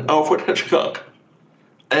playing Alfred Hitchcock.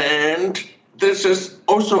 And this is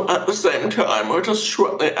also at the same time, or just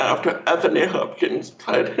shortly after, Anthony Hopkins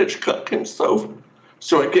played Hitchcock himself.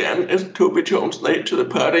 So again, is Toby Jones late to the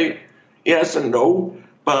party? Yes and no.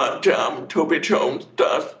 But Toby Jones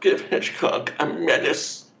does give Hitchcock a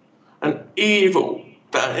menace, an evil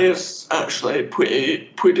that is actually pretty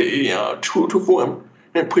true to form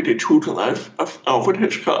and pretty true to life of Alfred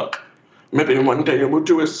Hitchcock. Maybe one day we'll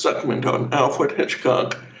do a segment on Alfred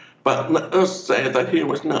Hitchcock, but let us say that he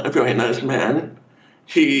was not a very nice man.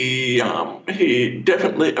 He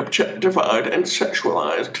definitely objectified and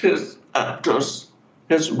sexualized his actors,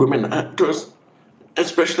 his women actors.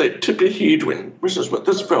 especially Tippi Hedren, which is what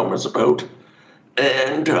this film is about.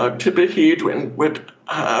 And Tippi Hedren would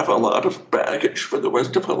have a lot of baggage for the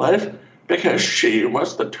rest of her life because she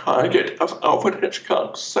was the target of Alfred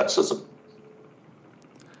Hitchcock's sexism.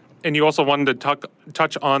 And you also wanted to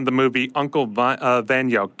touch on the movie Uncle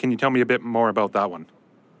Vanya. Can you tell me a bit more about that one?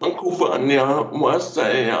 Uncle Vanya was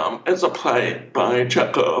is a play by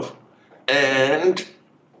Chekhov, and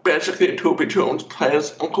basically Toby Jones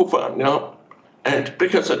plays Uncle Vanya, and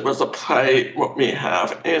because it was a play, what we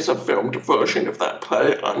have is a filmed version of that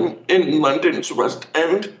play in London's West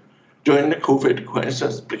End during the COVID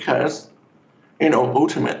crisis, because,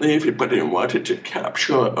 ultimately everybody wanted to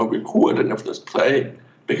capture a recording of this play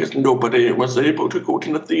because nobody was able to go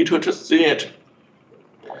to the theatre to see it.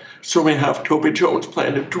 So we have Toby Jones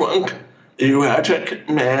playing a drunk, erratic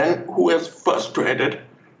man who is frustrated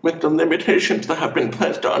with the limitations that have been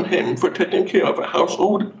placed on him for taking care of a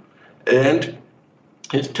household, and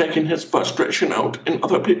he's taking his frustration out with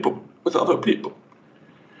other people.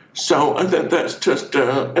 So I think that's just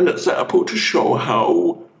an example to show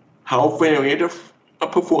how varied a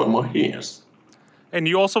performer he is. And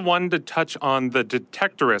you also wanted to touch on The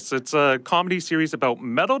Detectorists. It's a comedy series about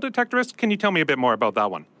metal detectorists. Can you tell me a bit more about that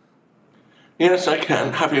one? Yes, I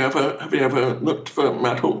can. Have you ever looked for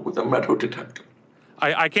metal with a metal detector?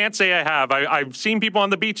 I can't say I have. I've seen people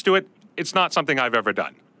on the beach do it. It's not something I've ever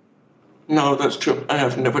done. No, that's true. I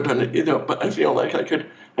have never done it either, but I feel like I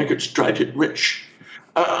could strike it rich.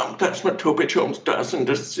 That's what Toby Jones does in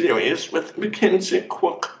this series with Mackenzie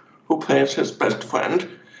Quirk, who plays his best friend.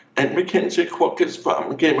 And Mackenzie Quirk is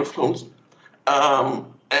from Game of Thrones.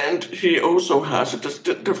 And he also has a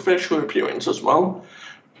distinctive facial appearance as well.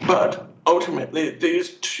 But ultimately, these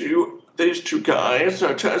two guys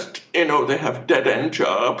are just, they have dead-end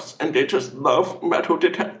jobs, and they just love metal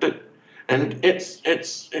detecting. And it's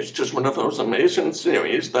just one of those amazing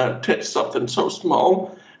series that takes something so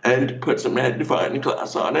small and puts a magnifying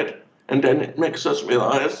glass on it, and then it makes us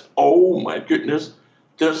realize, oh my goodness,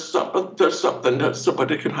 there's something that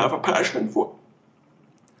somebody could have a passion for.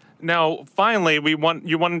 Now, finally,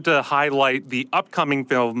 you wanted to highlight the upcoming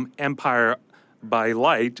film Empire by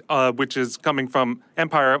Light, which is coming from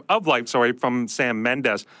Empire of Light, from Sam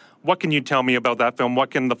Mendes. What can you tell me about that film?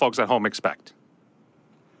 What can the folks at home expect?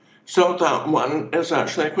 So that one is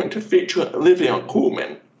actually going to feature Olivia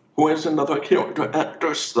Colman, who is another character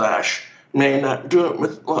actor / main actor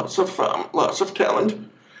with lots of talent.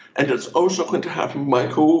 And it's also going to have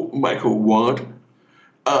Michael Ward.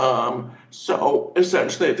 So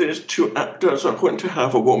essentially, these two actors are going to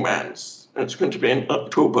have a romance. It's going to be an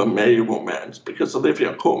October-May romance because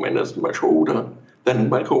Olivia Colman is much older than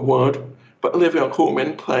Michael Ward. But Olivia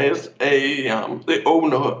Colman plays the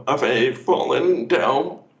owner of a fallen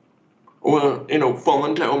down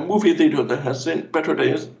movie theater that has seen better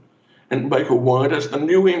days. And Michael Ward is the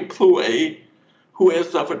new employee who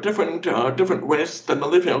is of a different race than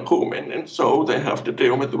Olivia Colman, and so they have to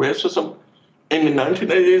deal with racism in the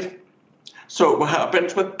 1980s. So what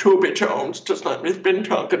happens with Toby Jones, just like we've been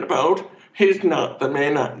talking about, he's not the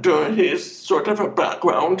main actor, he's sort of a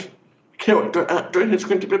background character actor. He's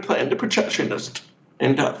going to be playing the projectionist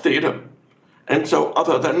in that theater. And so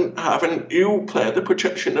other than having you play the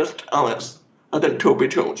projectionist, Alex, I think Toby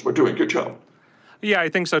Jones will do a good job. Yeah, I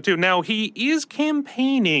think so, too. Now, he is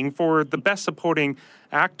campaigning for the Best Supporting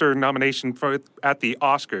Actor nomination at the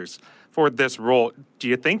Oscars for this role. Do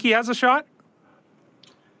you think he has a shot?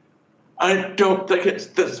 I don't think it's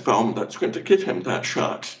this film that's going to give him that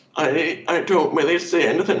shot. I don't really see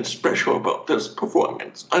anything special about this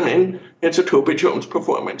performance. I mean, it's a Toby Jones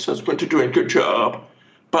performance that's going to do a good job.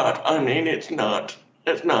 But, I mean, it's not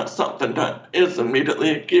something that is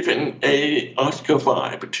immediately given a Oscar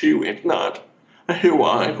vibe to. It's not a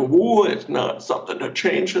heroic role. It's not something that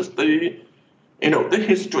changes the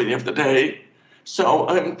history of the day. So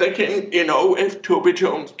I'm thinking, if Toby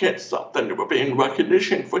Jones gets something, it will be in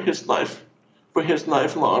recognition for his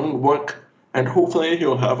lifelong work, and hopefully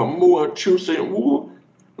he'll have a more juicy role,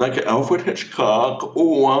 like Alfred Hitchcock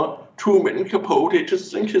or Truman Capote, to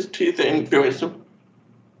sink his teeth in very soon.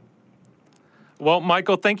 Well,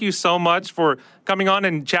 Michael, thank you so much for coming on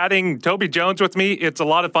and chatting Toby Jones with me. It's a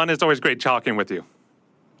lot of fun. It's always great talking with you.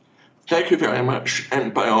 Thank you very much.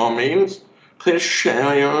 And by all means, please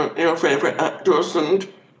share your favorite actors and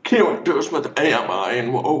characters with AMI,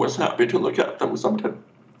 and we're always happy to look at them sometime.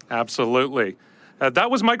 Absolutely. That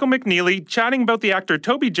was Michael McNeely chatting about the actor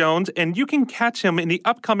Toby Jones, and you can catch him in the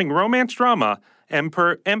upcoming romance drama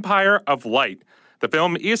Empire of Light. The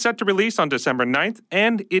film is set to release on December 9th,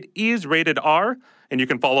 and it is rated R. And you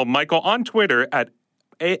can follow Michael on Twitter at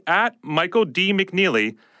Michael D.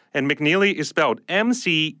 McNeely. and McNeely is spelled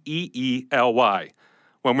Mceely.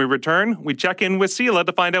 When we return, we check in with Sela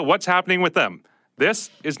to find out what's happening with them. This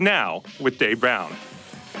is Now with Dave Brown.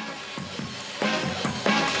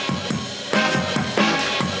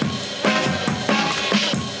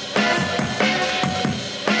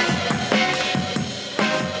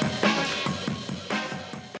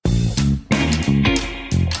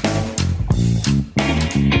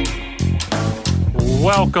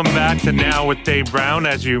 Welcome back to Now with Dave Brown.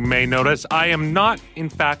 As you may notice, I am not, in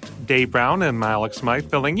fact, Dave Brown. I'm Alex Smythe,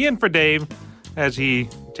 filling in for Dave as he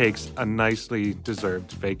takes a nicely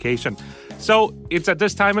deserved vacation. So it's at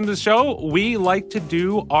this time in the show, we like to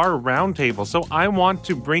do our roundtable. So I want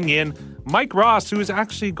to bring in Mike Ross, who is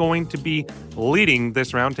actually going to be leading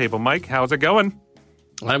this roundtable. Mike, how's it going?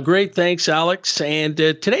 I'm great. Thanks, Alex. And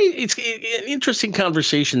today it's an interesting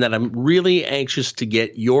conversation that I'm really anxious to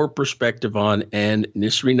get your perspective on and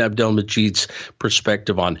Nisreen Abdelmajid's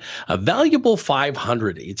perspective on. A Valuable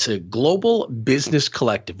 500. It's a global business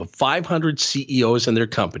collective of 500 CEOs and their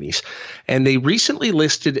companies. And they recently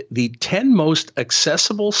listed the 10 most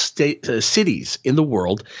accessible cities in the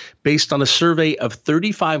world based on a survey of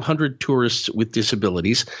 3,500 tourists with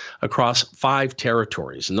disabilities across 5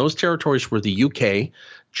 territories. And those territories were the UK,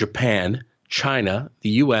 Japan, China, the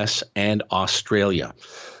US, and Australia.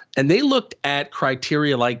 And they looked at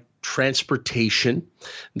criteria like transportation.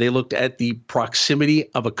 They looked at the proximity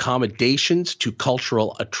of accommodations to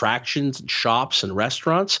cultural attractions, shops, and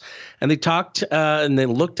restaurants. And they talked and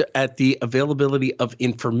then looked at the availability of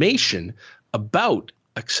information about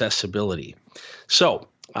accessibility. So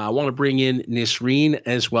I want to bring in Nisreen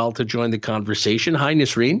as well to join the conversation. Hi,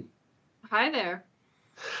 Nisreen. Hi there.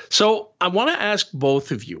 So I want to ask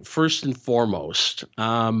both of you, first and foremost,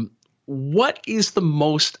 what is the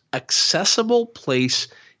most accessible place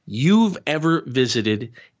you've ever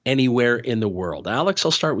visited anywhere in the world? Alex,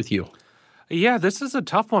 I'll start with you. Yeah, this is a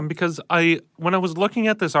tough one because when I was looking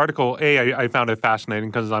at this article, I found it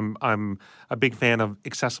fascinating because I'm a big fan of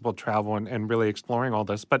accessible travel and really exploring all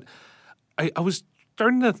this. But I was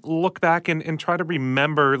starting to look back and try to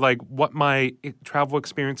remember like what my travel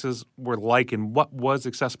experiences were like and what was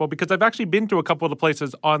accessible, because I've actually been to a couple of the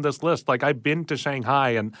places on this list. Like I've been to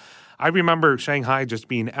Shanghai, and I remember Shanghai just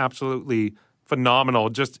being absolutely phenomenal,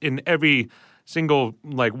 just in every single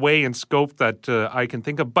like way and scope that I can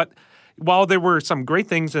think of. But while there were some great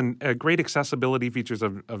things and great accessibility features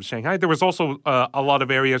of Shanghai, there was also a lot of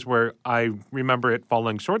areas where I remember it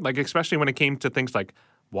falling short, like especially when it came to things like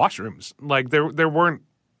washrooms. Like there weren't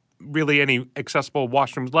really any accessible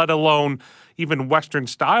washrooms, let alone even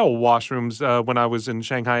Western-style washrooms when I was in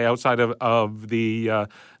Shanghai outside of the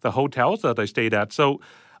hotels that I stayed at. So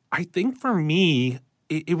I think for me,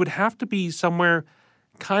 it would have to be somewhere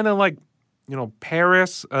kind of like, you know,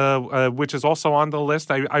 Paris, which is also on the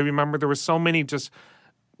list. I remember there were so many just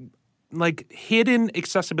like hidden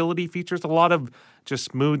accessibility features, a lot of just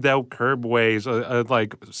smoothed out curbways,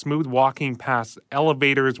 like smooth walking paths,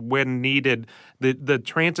 elevators when needed. The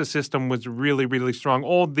transit system was really, really strong.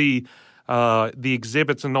 All the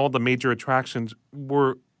exhibits and all the major attractions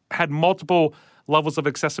had multiple levels of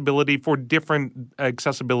accessibility for different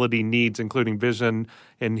accessibility needs, including vision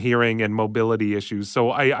and hearing and mobility issues.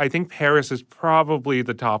 So I think Paris is probably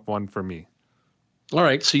the top one for me. All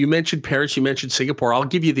right. So you mentioned Paris, you mentioned Singapore. I'll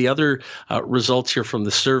give you the other results here from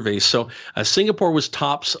the survey. So Singapore was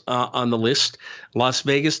tops on the list. Las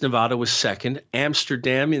Vegas, Nevada was second.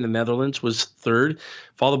 Amsterdam in the Netherlands was third,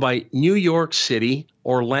 followed by New York City,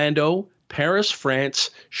 Orlando, Paris, France,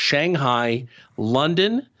 Shanghai,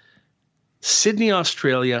 London, Sydney,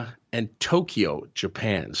 Australia, and Tokyo,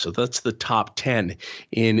 Japan. So that's the top 10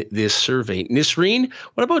 in this survey. Nisreen,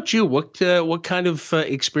 what about you? What kind of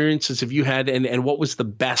experiences have you had, and what was the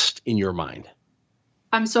best in your mind?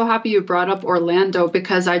 I'm so happy you brought up Orlando,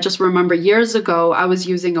 because I just remember years ago I was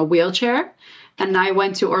using a wheelchair, and I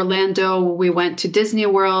went to Orlando. We went to Disney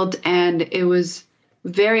World, and it was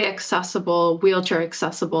very accessible, wheelchair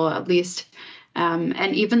accessible at least.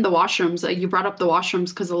 And even the washrooms, you brought up the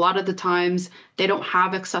washrooms because a lot of the times they don't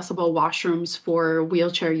have accessible washrooms for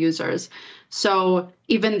wheelchair users. So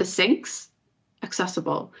even the sinks,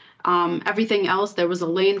 accessible. Everything else, there was a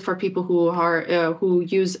lane for people who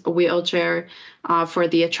use a wheelchair for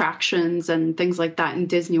the attractions and things like that in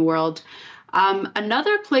Disney World.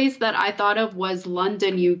 Another place that I thought of was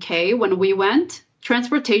London, UK. When we went,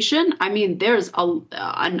 transportation, I mean, there's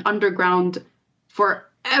an underground for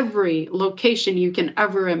every location you can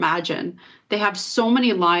ever imagine. They have so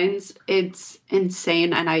many lines. It's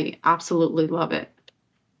insane, and I absolutely love it.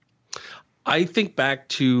 I think back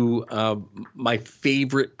to my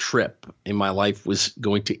favorite trip in my life was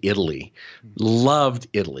going to Italy. Loved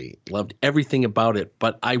Italy, loved everything about it.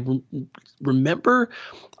 But I remember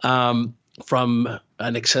from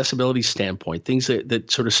an accessibility standpoint, things that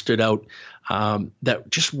sort of stood out that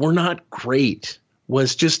just were not great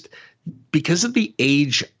was just because of the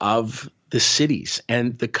age of the cities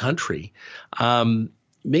and the country.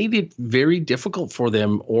 Made it very difficult for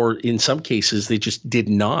them, or in some cases, they just did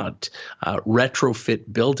not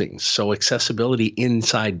retrofit buildings. So accessibility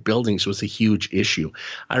inside buildings was a huge issue.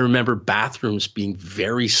 I remember bathrooms being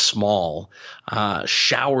very small,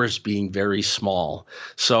 showers being very small.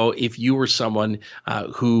 So if you were someone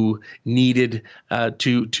who needed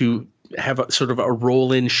to have a sort of a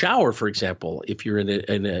roll-in shower, for example, if you're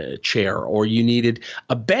in a chair, or you needed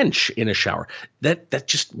a bench in a shower, that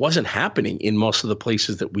just wasn't happening in most of the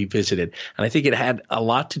places that we visited. And I think it had a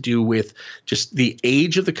lot to do with just the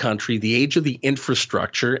age of the country, the age of the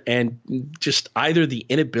infrastructure, and just either the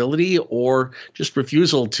inability or just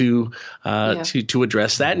refusal to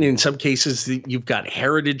address that. And in some cases, you've got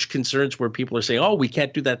heritage concerns where people are saying, "Oh, we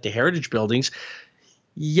can't do that to heritage buildings."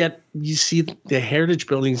 Yet you see the heritage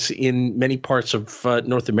buildings in many parts of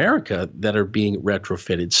North America that are being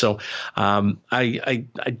retrofitted. So I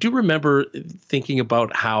do remember thinking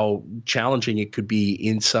about how challenging it could be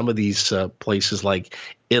in some of these places like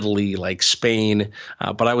Italy, like Spain.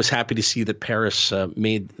 But I was happy to see that Paris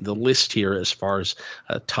made the list here as far as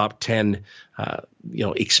top 10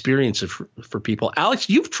 experiences for people. Alex,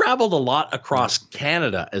 you've traveled a lot across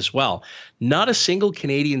Canada as well. Not a single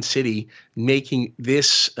Canadian city making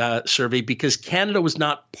this survey because Canada was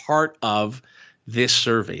not part of this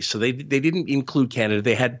survey. So they didn't include Canada.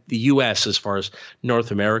 They had the U.S. as far as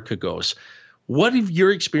North America goes. What have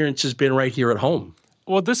your experiences been right here at home?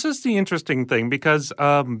 Well, this is the interesting thing because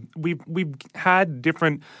we've had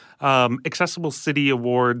different accessible city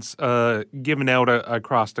awards given out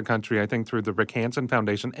across the country, I think through the Rick Hansen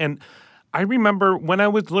Foundation. And I remember when I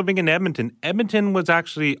was living in Edmonton, Edmonton was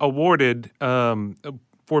actually awarded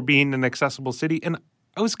for being an accessible city. And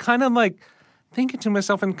I was kind of like thinking to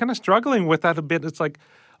myself and kind of struggling with that a bit. It's like,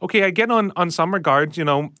 okay, I get on some regards,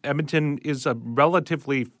 Edmonton is a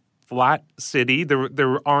relatively flat city.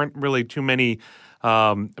 There aren't really too many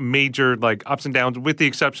major like ups and downs, with the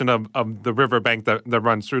exception of the riverbank that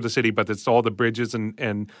runs through the city, but it's all the bridges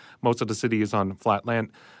and most of the city is on flat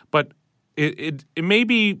land. But it may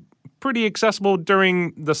be pretty accessible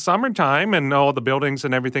during the summertime and all the buildings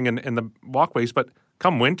and everything and the walkways, but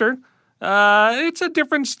come winter, it's a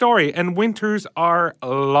different story. And winters are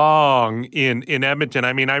long in Edmonton.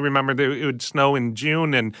 I mean, I remember it would snow in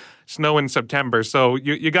June and snow in September. So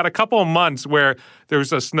you got a couple of months where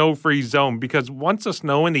there's a snow-free zone, because once the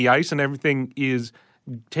snow and the ice and everything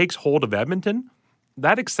takes hold of Edmonton,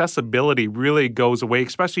 that accessibility really goes away,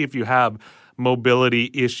 especially if you have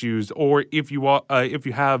mobility issues or if you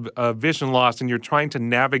have vision loss and you're trying to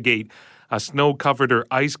navigate a snow-covered or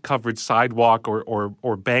ice-covered sidewalk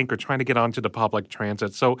or bank, or trying to get onto the public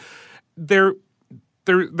transit. So there's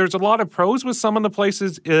a lot of pros with some of the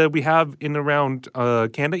places we have in around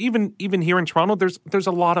Canada. Even here in Toronto, there's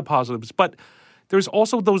a lot of positives. But there's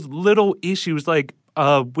also those little issues like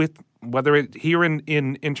with whether it here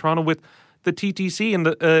in Toronto with the TTC and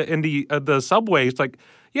the subway. It's like,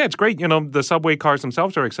 yeah, it's great. The subway cars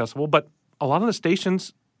themselves are accessible, but a lot of the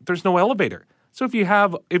stations, there's no elevator. So if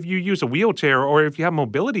you use a wheelchair or if you have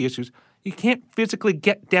mobility issues, you can't physically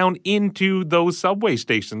get down into those subway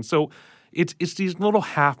stations. So it's these little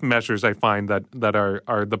half measures I find that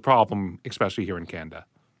are the problem, especially here in Canada.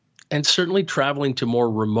 And certainly traveling to more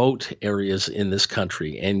remote areas in this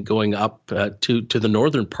country and going up to the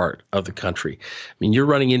northern part of the country. I mean, you're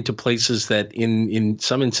running into places that in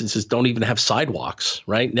some instances don't even have sidewalks,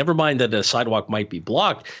 right? Never mind that a sidewalk might be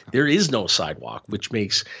blocked. There is no sidewalk, which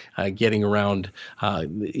makes getting around,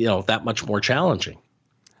 that much more challenging.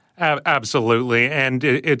 Absolutely. And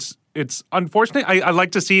it's unfortunate. I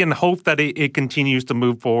like to see and hope that it continues to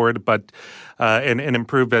move forward, but and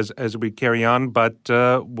improve as we carry on. But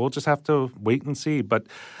we'll just have to wait and see. But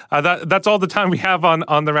that's all the time we have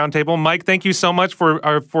on the roundtable. Mike, thank you so much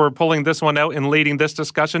for pulling this one out and leading this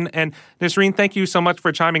discussion. And Nisreen, thank you so much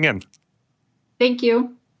for chiming in. Thank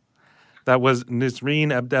you. That was Nisreen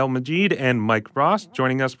Abdelmajid and Mike Ross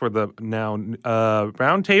joining us for the now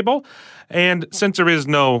roundtable. And since there is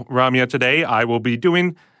no Ramya today, I will be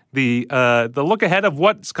doing the look ahead of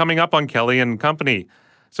what's coming up on Kelly and Company.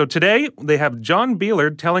 So today they have John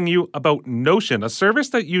Beelard telling you about Notion, a service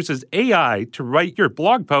that uses AI to write your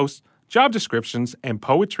blog posts, job descriptions, and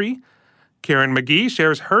poetry. Karen McGee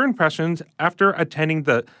shares her impressions after attending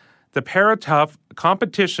the Paratough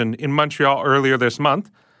competition in Montreal earlier this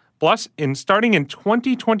month. Plus, starting in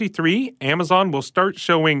 2023, Amazon will start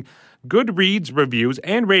showing Goodreads reviews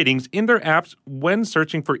and ratings in their apps when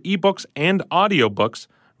searching for ebooks and audiobooks.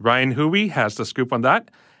 Ryan Hui has the scoop on that.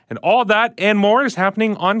 And all that and more is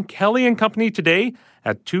happening on Kelly and Company today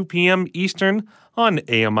at 2 p.m. Eastern on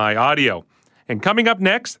AMI Audio. And coming up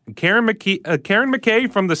next, Karen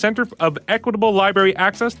McKay from the Center of Equitable Library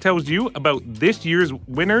Access tells you about this year's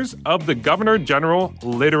winners of the Governor General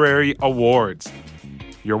Literary Awards.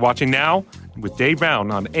 You're watching Now with Dave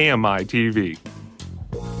Brown on AMI TV.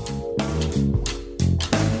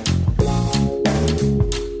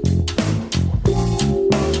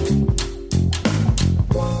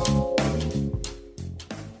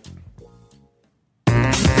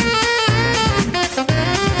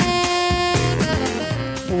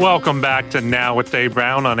 Welcome back to Now with Dave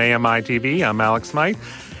Brown on AMI TV. I'm Alex Smythe.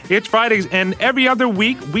 It's Fridays, and every other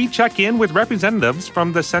week we check in with representatives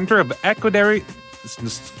from the Center of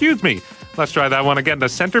Let's try that one again. The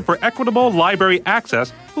Center for Equitable Library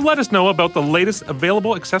Access, who let us know about the latest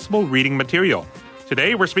available accessible reading material.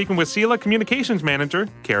 Today, we're speaking with CELA Communications Manager,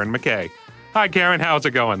 Karen McKay. Hi, Karen. How's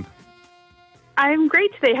it going? I'm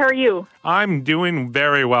great today. How are you? I'm doing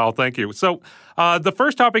very well, thank you. So, the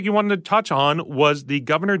first topic you wanted to touch on was the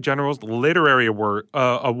Governor General's Literary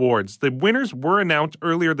Awards. The winners were announced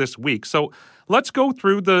earlier this week. So, let's go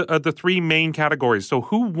through the three main categories. So,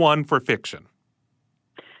 who won for fiction?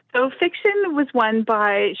 So fiction was won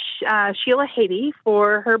by Sheila Heti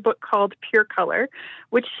for her book called Pure Color,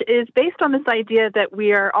 which is based on this idea that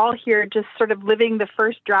we are all here just sort of living the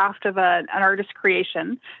first draft of an artist's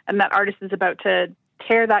creation, and that artist is about to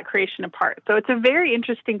tear that creation apart. So it's a very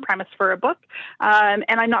interesting premise for a book, and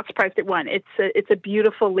I'm not surprised it won. It's a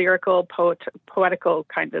beautiful, lyrical, poetical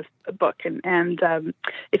kind of book, and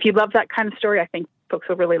if you love that kind of story, I think folks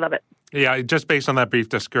will really love it. Yeah, just based on that brief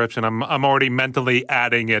description, I'm already mentally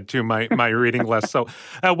adding it to my reading list. So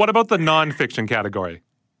what about the nonfiction category?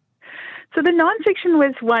 So the nonfiction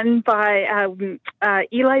was won by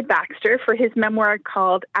Eli Baxter for his memoir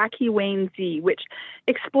called Aki Wayne Z, which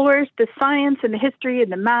explores the science and the history and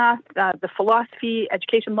the math, the philosophy,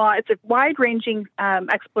 education law. It's a wide-ranging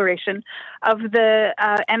exploration of the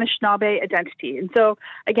Anishinaabe identity. And so,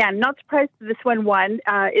 again, not surprised that this one won.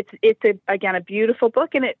 It's a beautiful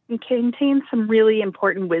book, and it contains some really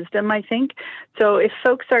important wisdom, I think. So if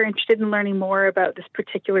folks are interested in learning more about this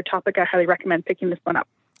particular topic, I highly recommend picking this one up.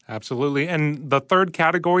 Absolutely. And the third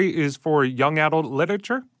category is for young adult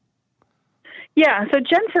literature? Yeah, so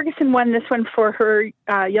Jen Ferguson won this one for her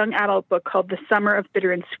young adult book called The Summer of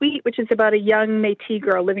Bitter and Sweet, which is about a young Métis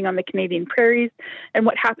girl living on the Canadian prairies and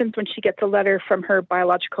what happens when she gets a letter from her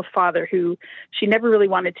biological father, who she never really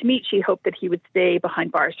wanted to meet. She hoped that he would stay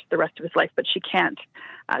behind bars for the rest of his life, but she can't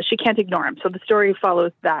ignore him. So the story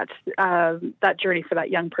follows that journey for that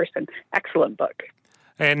young person. Excellent book.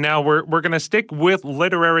 And now we're going to stick with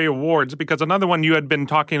literary awards, because another one you had been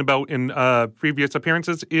talking about in previous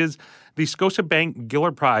appearances is the Scotiabank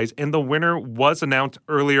Giller Prize, and the winner was announced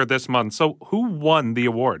earlier this month. So who won the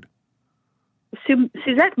award?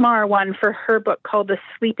 Suzette Marr won for her book called The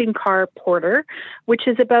Sleeping Car Porter, which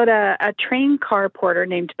is about a train car porter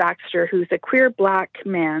named Baxter, who's a queer black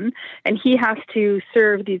man, and he has to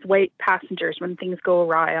serve these white passengers when things go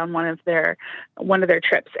awry on one of their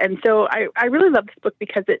trips. And so I really love this book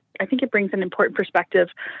because I think it brings an important perspective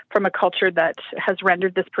from a culture that has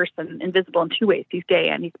rendered this person invisible in two ways. He's gay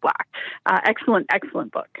and he's black. Excellent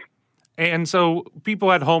book. And so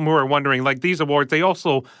people at home who are wondering, like, these awards, they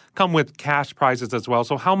also come with cash prizes as well.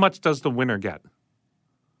 So how much does the winner get?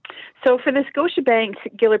 So for the Scotiabank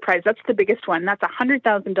Giller Prize, that's the biggest one. That's a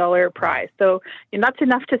 $100,000 prize. So that's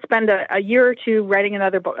enough to spend a year or two writing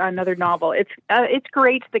another novel. It's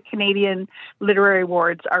great. The Canadian Literary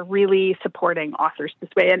Awards are really supporting authors this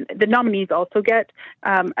way, and the nominees also get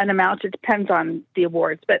an amount. It depends on the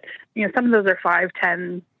awards, but some of those are $5,000,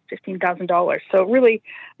 $10,000, $15,000. So really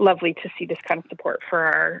lovely to see this kind of support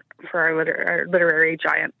for our literary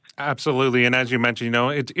giants. Absolutely. And as you mentioned,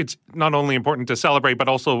 it's not only important to celebrate, but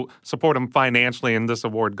also support them financially. And this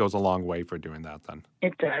award goes a long way for doing that then.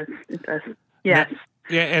 It does. Yes.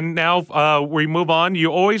 And now we move on.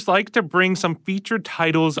 You always like to bring some featured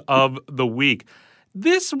titles of the week.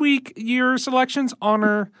 This week, your selections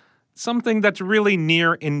honor something that's really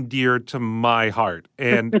near and dear to my heart.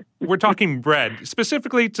 And we're talking bread,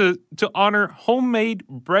 specifically to honor Homemade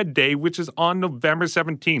Bread Day, which is on November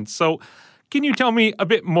 17th. So can you tell me a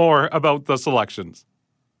bit more about the selections?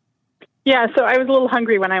 Yeah, so I was a little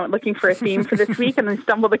hungry when I went looking for a theme for this week and then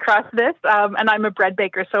stumbled across this. And I'm a bread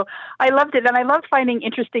baker, so I loved it. And I love finding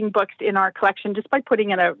interesting books in our collection just by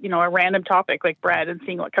putting in a random topic like bread and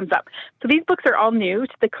seeing what comes up. So these books are all new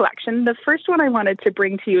to the collection. The first one I wanted to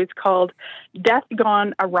bring to you is called Death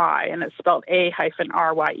Gone Awry, and it's spelled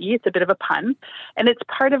A-R-Y-E. It's a bit of a pun. And it's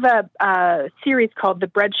part of a series called The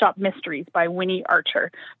Bread Shop Mysteries by Winnie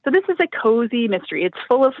Archer. So this is a cozy mystery. It's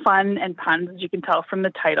full of fun and puns, as you can tell from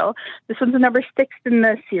the title. This one's the number 6 in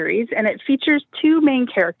the series, and it features 2 main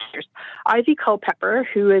characters. Ivy Culpepper,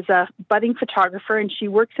 who is a budding photographer, and she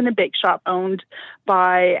works in a bake shop owned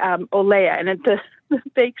by Olea, and the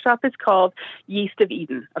bake shop is called Yeast of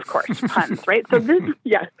Eden, of course, puns, right? So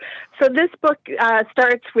this book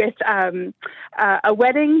starts with a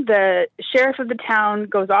wedding. The sheriff of the town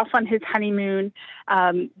goes off on his honeymoon.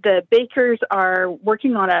 The bakers are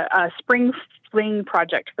working on a spring fling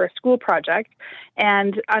project for a school project,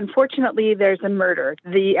 and unfortunately there's a murder.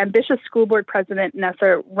 The ambitious school board president,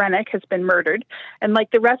 Nessa Rennick, has been murdered, and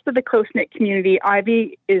like the rest of the close-knit community,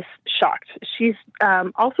 Ivy is shocked. She's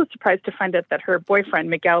also surprised to find out that her boyfriend,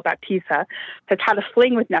 Miguel Baptista, has had a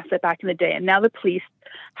fling with Nessa back in the day, and now the police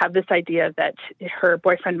have this idea that her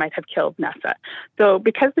boyfriend might have killed Nessa. So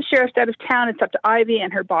because the sheriff's out of town, it's up to Ivy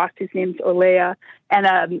and her boss, whose name's Olea, and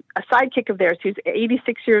a sidekick of theirs who's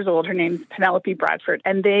 86 years old. Her name's Penelope Bradford,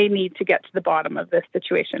 and they need to get to the bottom of this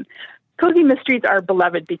situation. Cozy mysteries are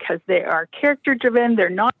beloved because they are character-driven. They're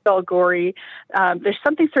not all gory. There's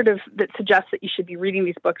something sort of that suggests that you should be reading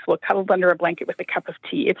these books while cuddled under a blanket with a cup of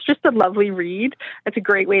tea. It's just a lovely read. It's a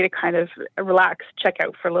great way to kind of relax, check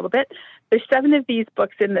out for a little bit. There's 7 of these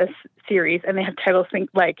books in this series, and they have titles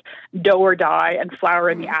like Dough or Die and Flower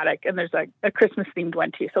in the Attic, and there's a Christmas-themed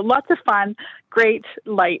one too. So lots of fun, great,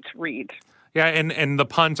 light read. Yeah, and the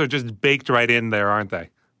puns are just baked right in there, aren't they?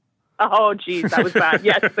 Oh, geez, that was bad.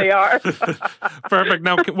 Yes, they are. Perfect.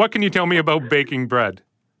 Now, what can you tell me about baking bread?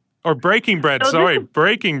 Or breaking bread,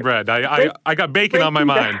 breaking bread. I got bacon on my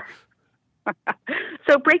mind.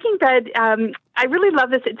 So Breaking Bread, I really love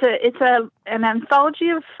this. It's an anthology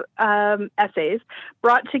of essays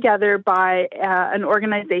brought together by an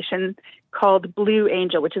organization called Blue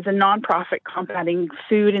Angel, which is a nonprofit combating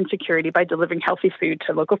food insecurity by delivering healthy food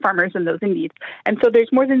to local farmers and those in need. And so there's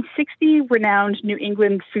more than 60 renowned New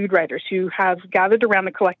England food writers who have gathered around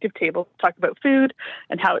the collective table to talk about food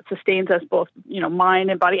and how it sustains us both, mind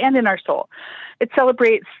and body and in our soul. It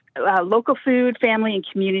celebrates local food, family, and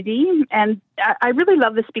community. And I really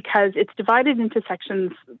love this because it's divided into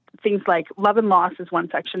sections. Things like love and loss is one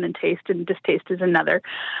section, and taste and distaste is another.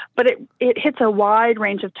 But it hits a wide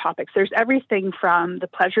range of topics. There's everything from the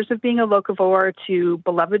pleasures of being a locavore to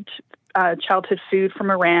beloved childhood food from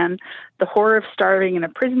Iran, the horror of starving in a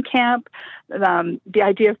prison camp, the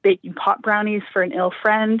idea of baking pot brownies for an ill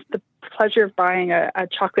friend, the pleasure of buying a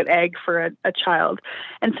chocolate egg for a child.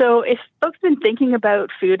 And so if folks have been thinking about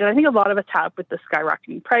food, and I think a lot of us have with the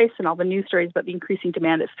skyrocketing price and all the news stories about the increasing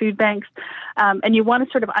demand at food banks, and you want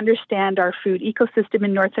to sort of understand our food ecosystem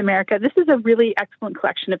in North America, this is a really excellent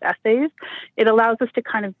collection of essays. It allows us to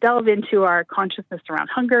kind of delve into our consciousness around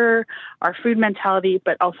hunger, our food mentality,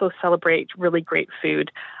 but also celebrate really great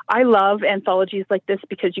food. I love anthologies like this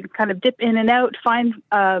because you can kind of dip in and out, find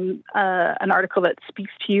an article that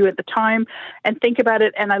speaks to you at the time and think about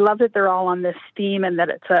it. And I love that they're all on this theme and that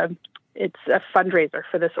it's a fundraiser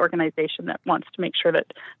for this organization that wants to make sure that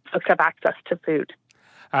folks have access to food.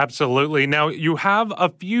 Absolutely. Now, you have a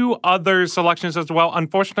few other selections as well.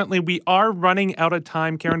 Unfortunately, we are running out of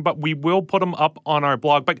time, Karen, but we will put them up on our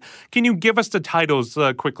blog. But can you give us the titles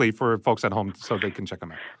quickly for folks at home so they can check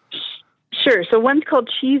them out? Sure. So one's called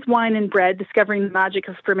Cheese, Wine, and Bread, Discovering the Magic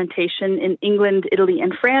of Fermentation in England, Italy,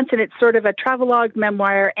 and France. And it's sort of a travelogue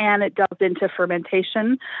memoir, and it delves into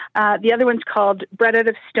fermentation. The other one's called Bread Out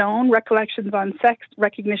of Stone, Recollections on Sex,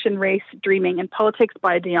 Recognition, Race, Dreaming, and Politics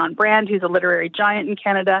by Dion Brand, who's a literary giant in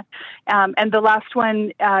Canada. And the last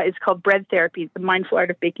one is called Bread Therapy, The Mindful Art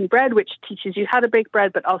of Baking Bread, which teaches you how to bake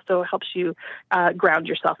bread, but also helps you ground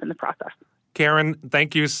yourself in the process. Karen,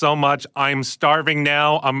 thank you so much. I'm starving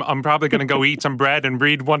now. I'm probably going to go eat some bread and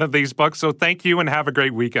read one of these books. So thank you and have a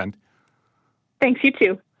great weekend. Thanks, you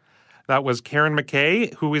too. That was Karen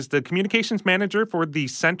McKay, who is the communications manager for the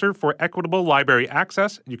Center for Equitable Library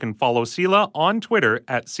Access. You can follow Sela on Twitter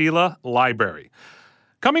at Sela Library.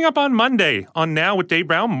 Coming up on Monday on Now with Dave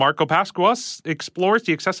Brown, Marco Pasquas explores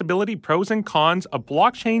the accessibility pros and cons of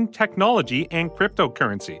blockchain technology and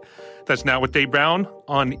cryptocurrency. That's Now with Dave Brown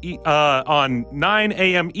on 9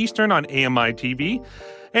 a.m. Eastern on AMI TV.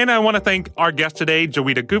 And I want to thank our guests today,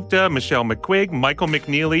 Joeita Gupta, Michelle McQuigg, Michael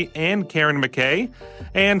McNeely, and Karen McKay.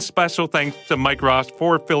 And special thanks to Mike Ross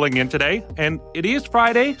for filling in today. And it is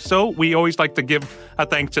Friday, so we always like to give a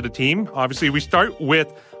thanks to the team. Obviously, we start with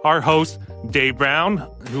our host, Dave Brown,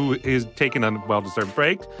 who is taking a well-deserved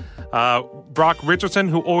break. Brock Richardson,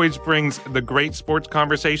 who always brings the great sports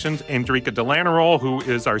conversations. Andrika Delanarol, who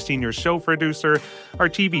is our senior show producer. Our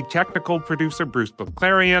TV technical producer, Bruce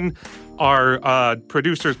Baclarian. Our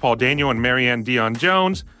producers, Paul Daniel and Marianne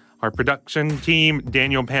Dion-Jones. Our production team,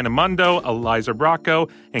 Daniel Panamundo, Eliza Bracco,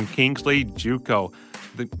 and Kingsley Juco.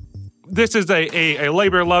 This is a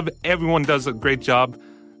labor of love. Everyone does a great job.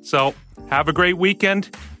 So have a great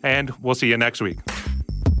weekend, and we'll see you next week.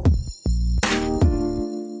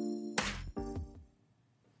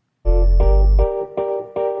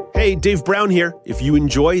 Hey, Dave Brown here. If you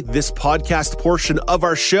enjoy this podcast portion of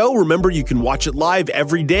our show, remember you can watch it live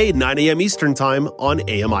every day at 9 a.m. Eastern Time on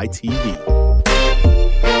AMI TV.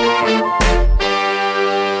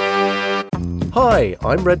 Hi,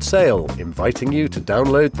 I'm Red Sail, inviting you to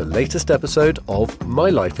download the latest episode of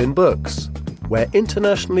My Life in Books, where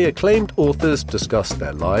internationally acclaimed authors discuss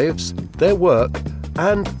their lives, their work,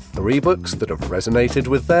 and 3 books that have resonated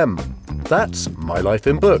with them. That's My Life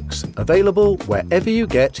in Books, available wherever you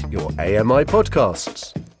get your AMI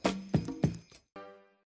podcasts.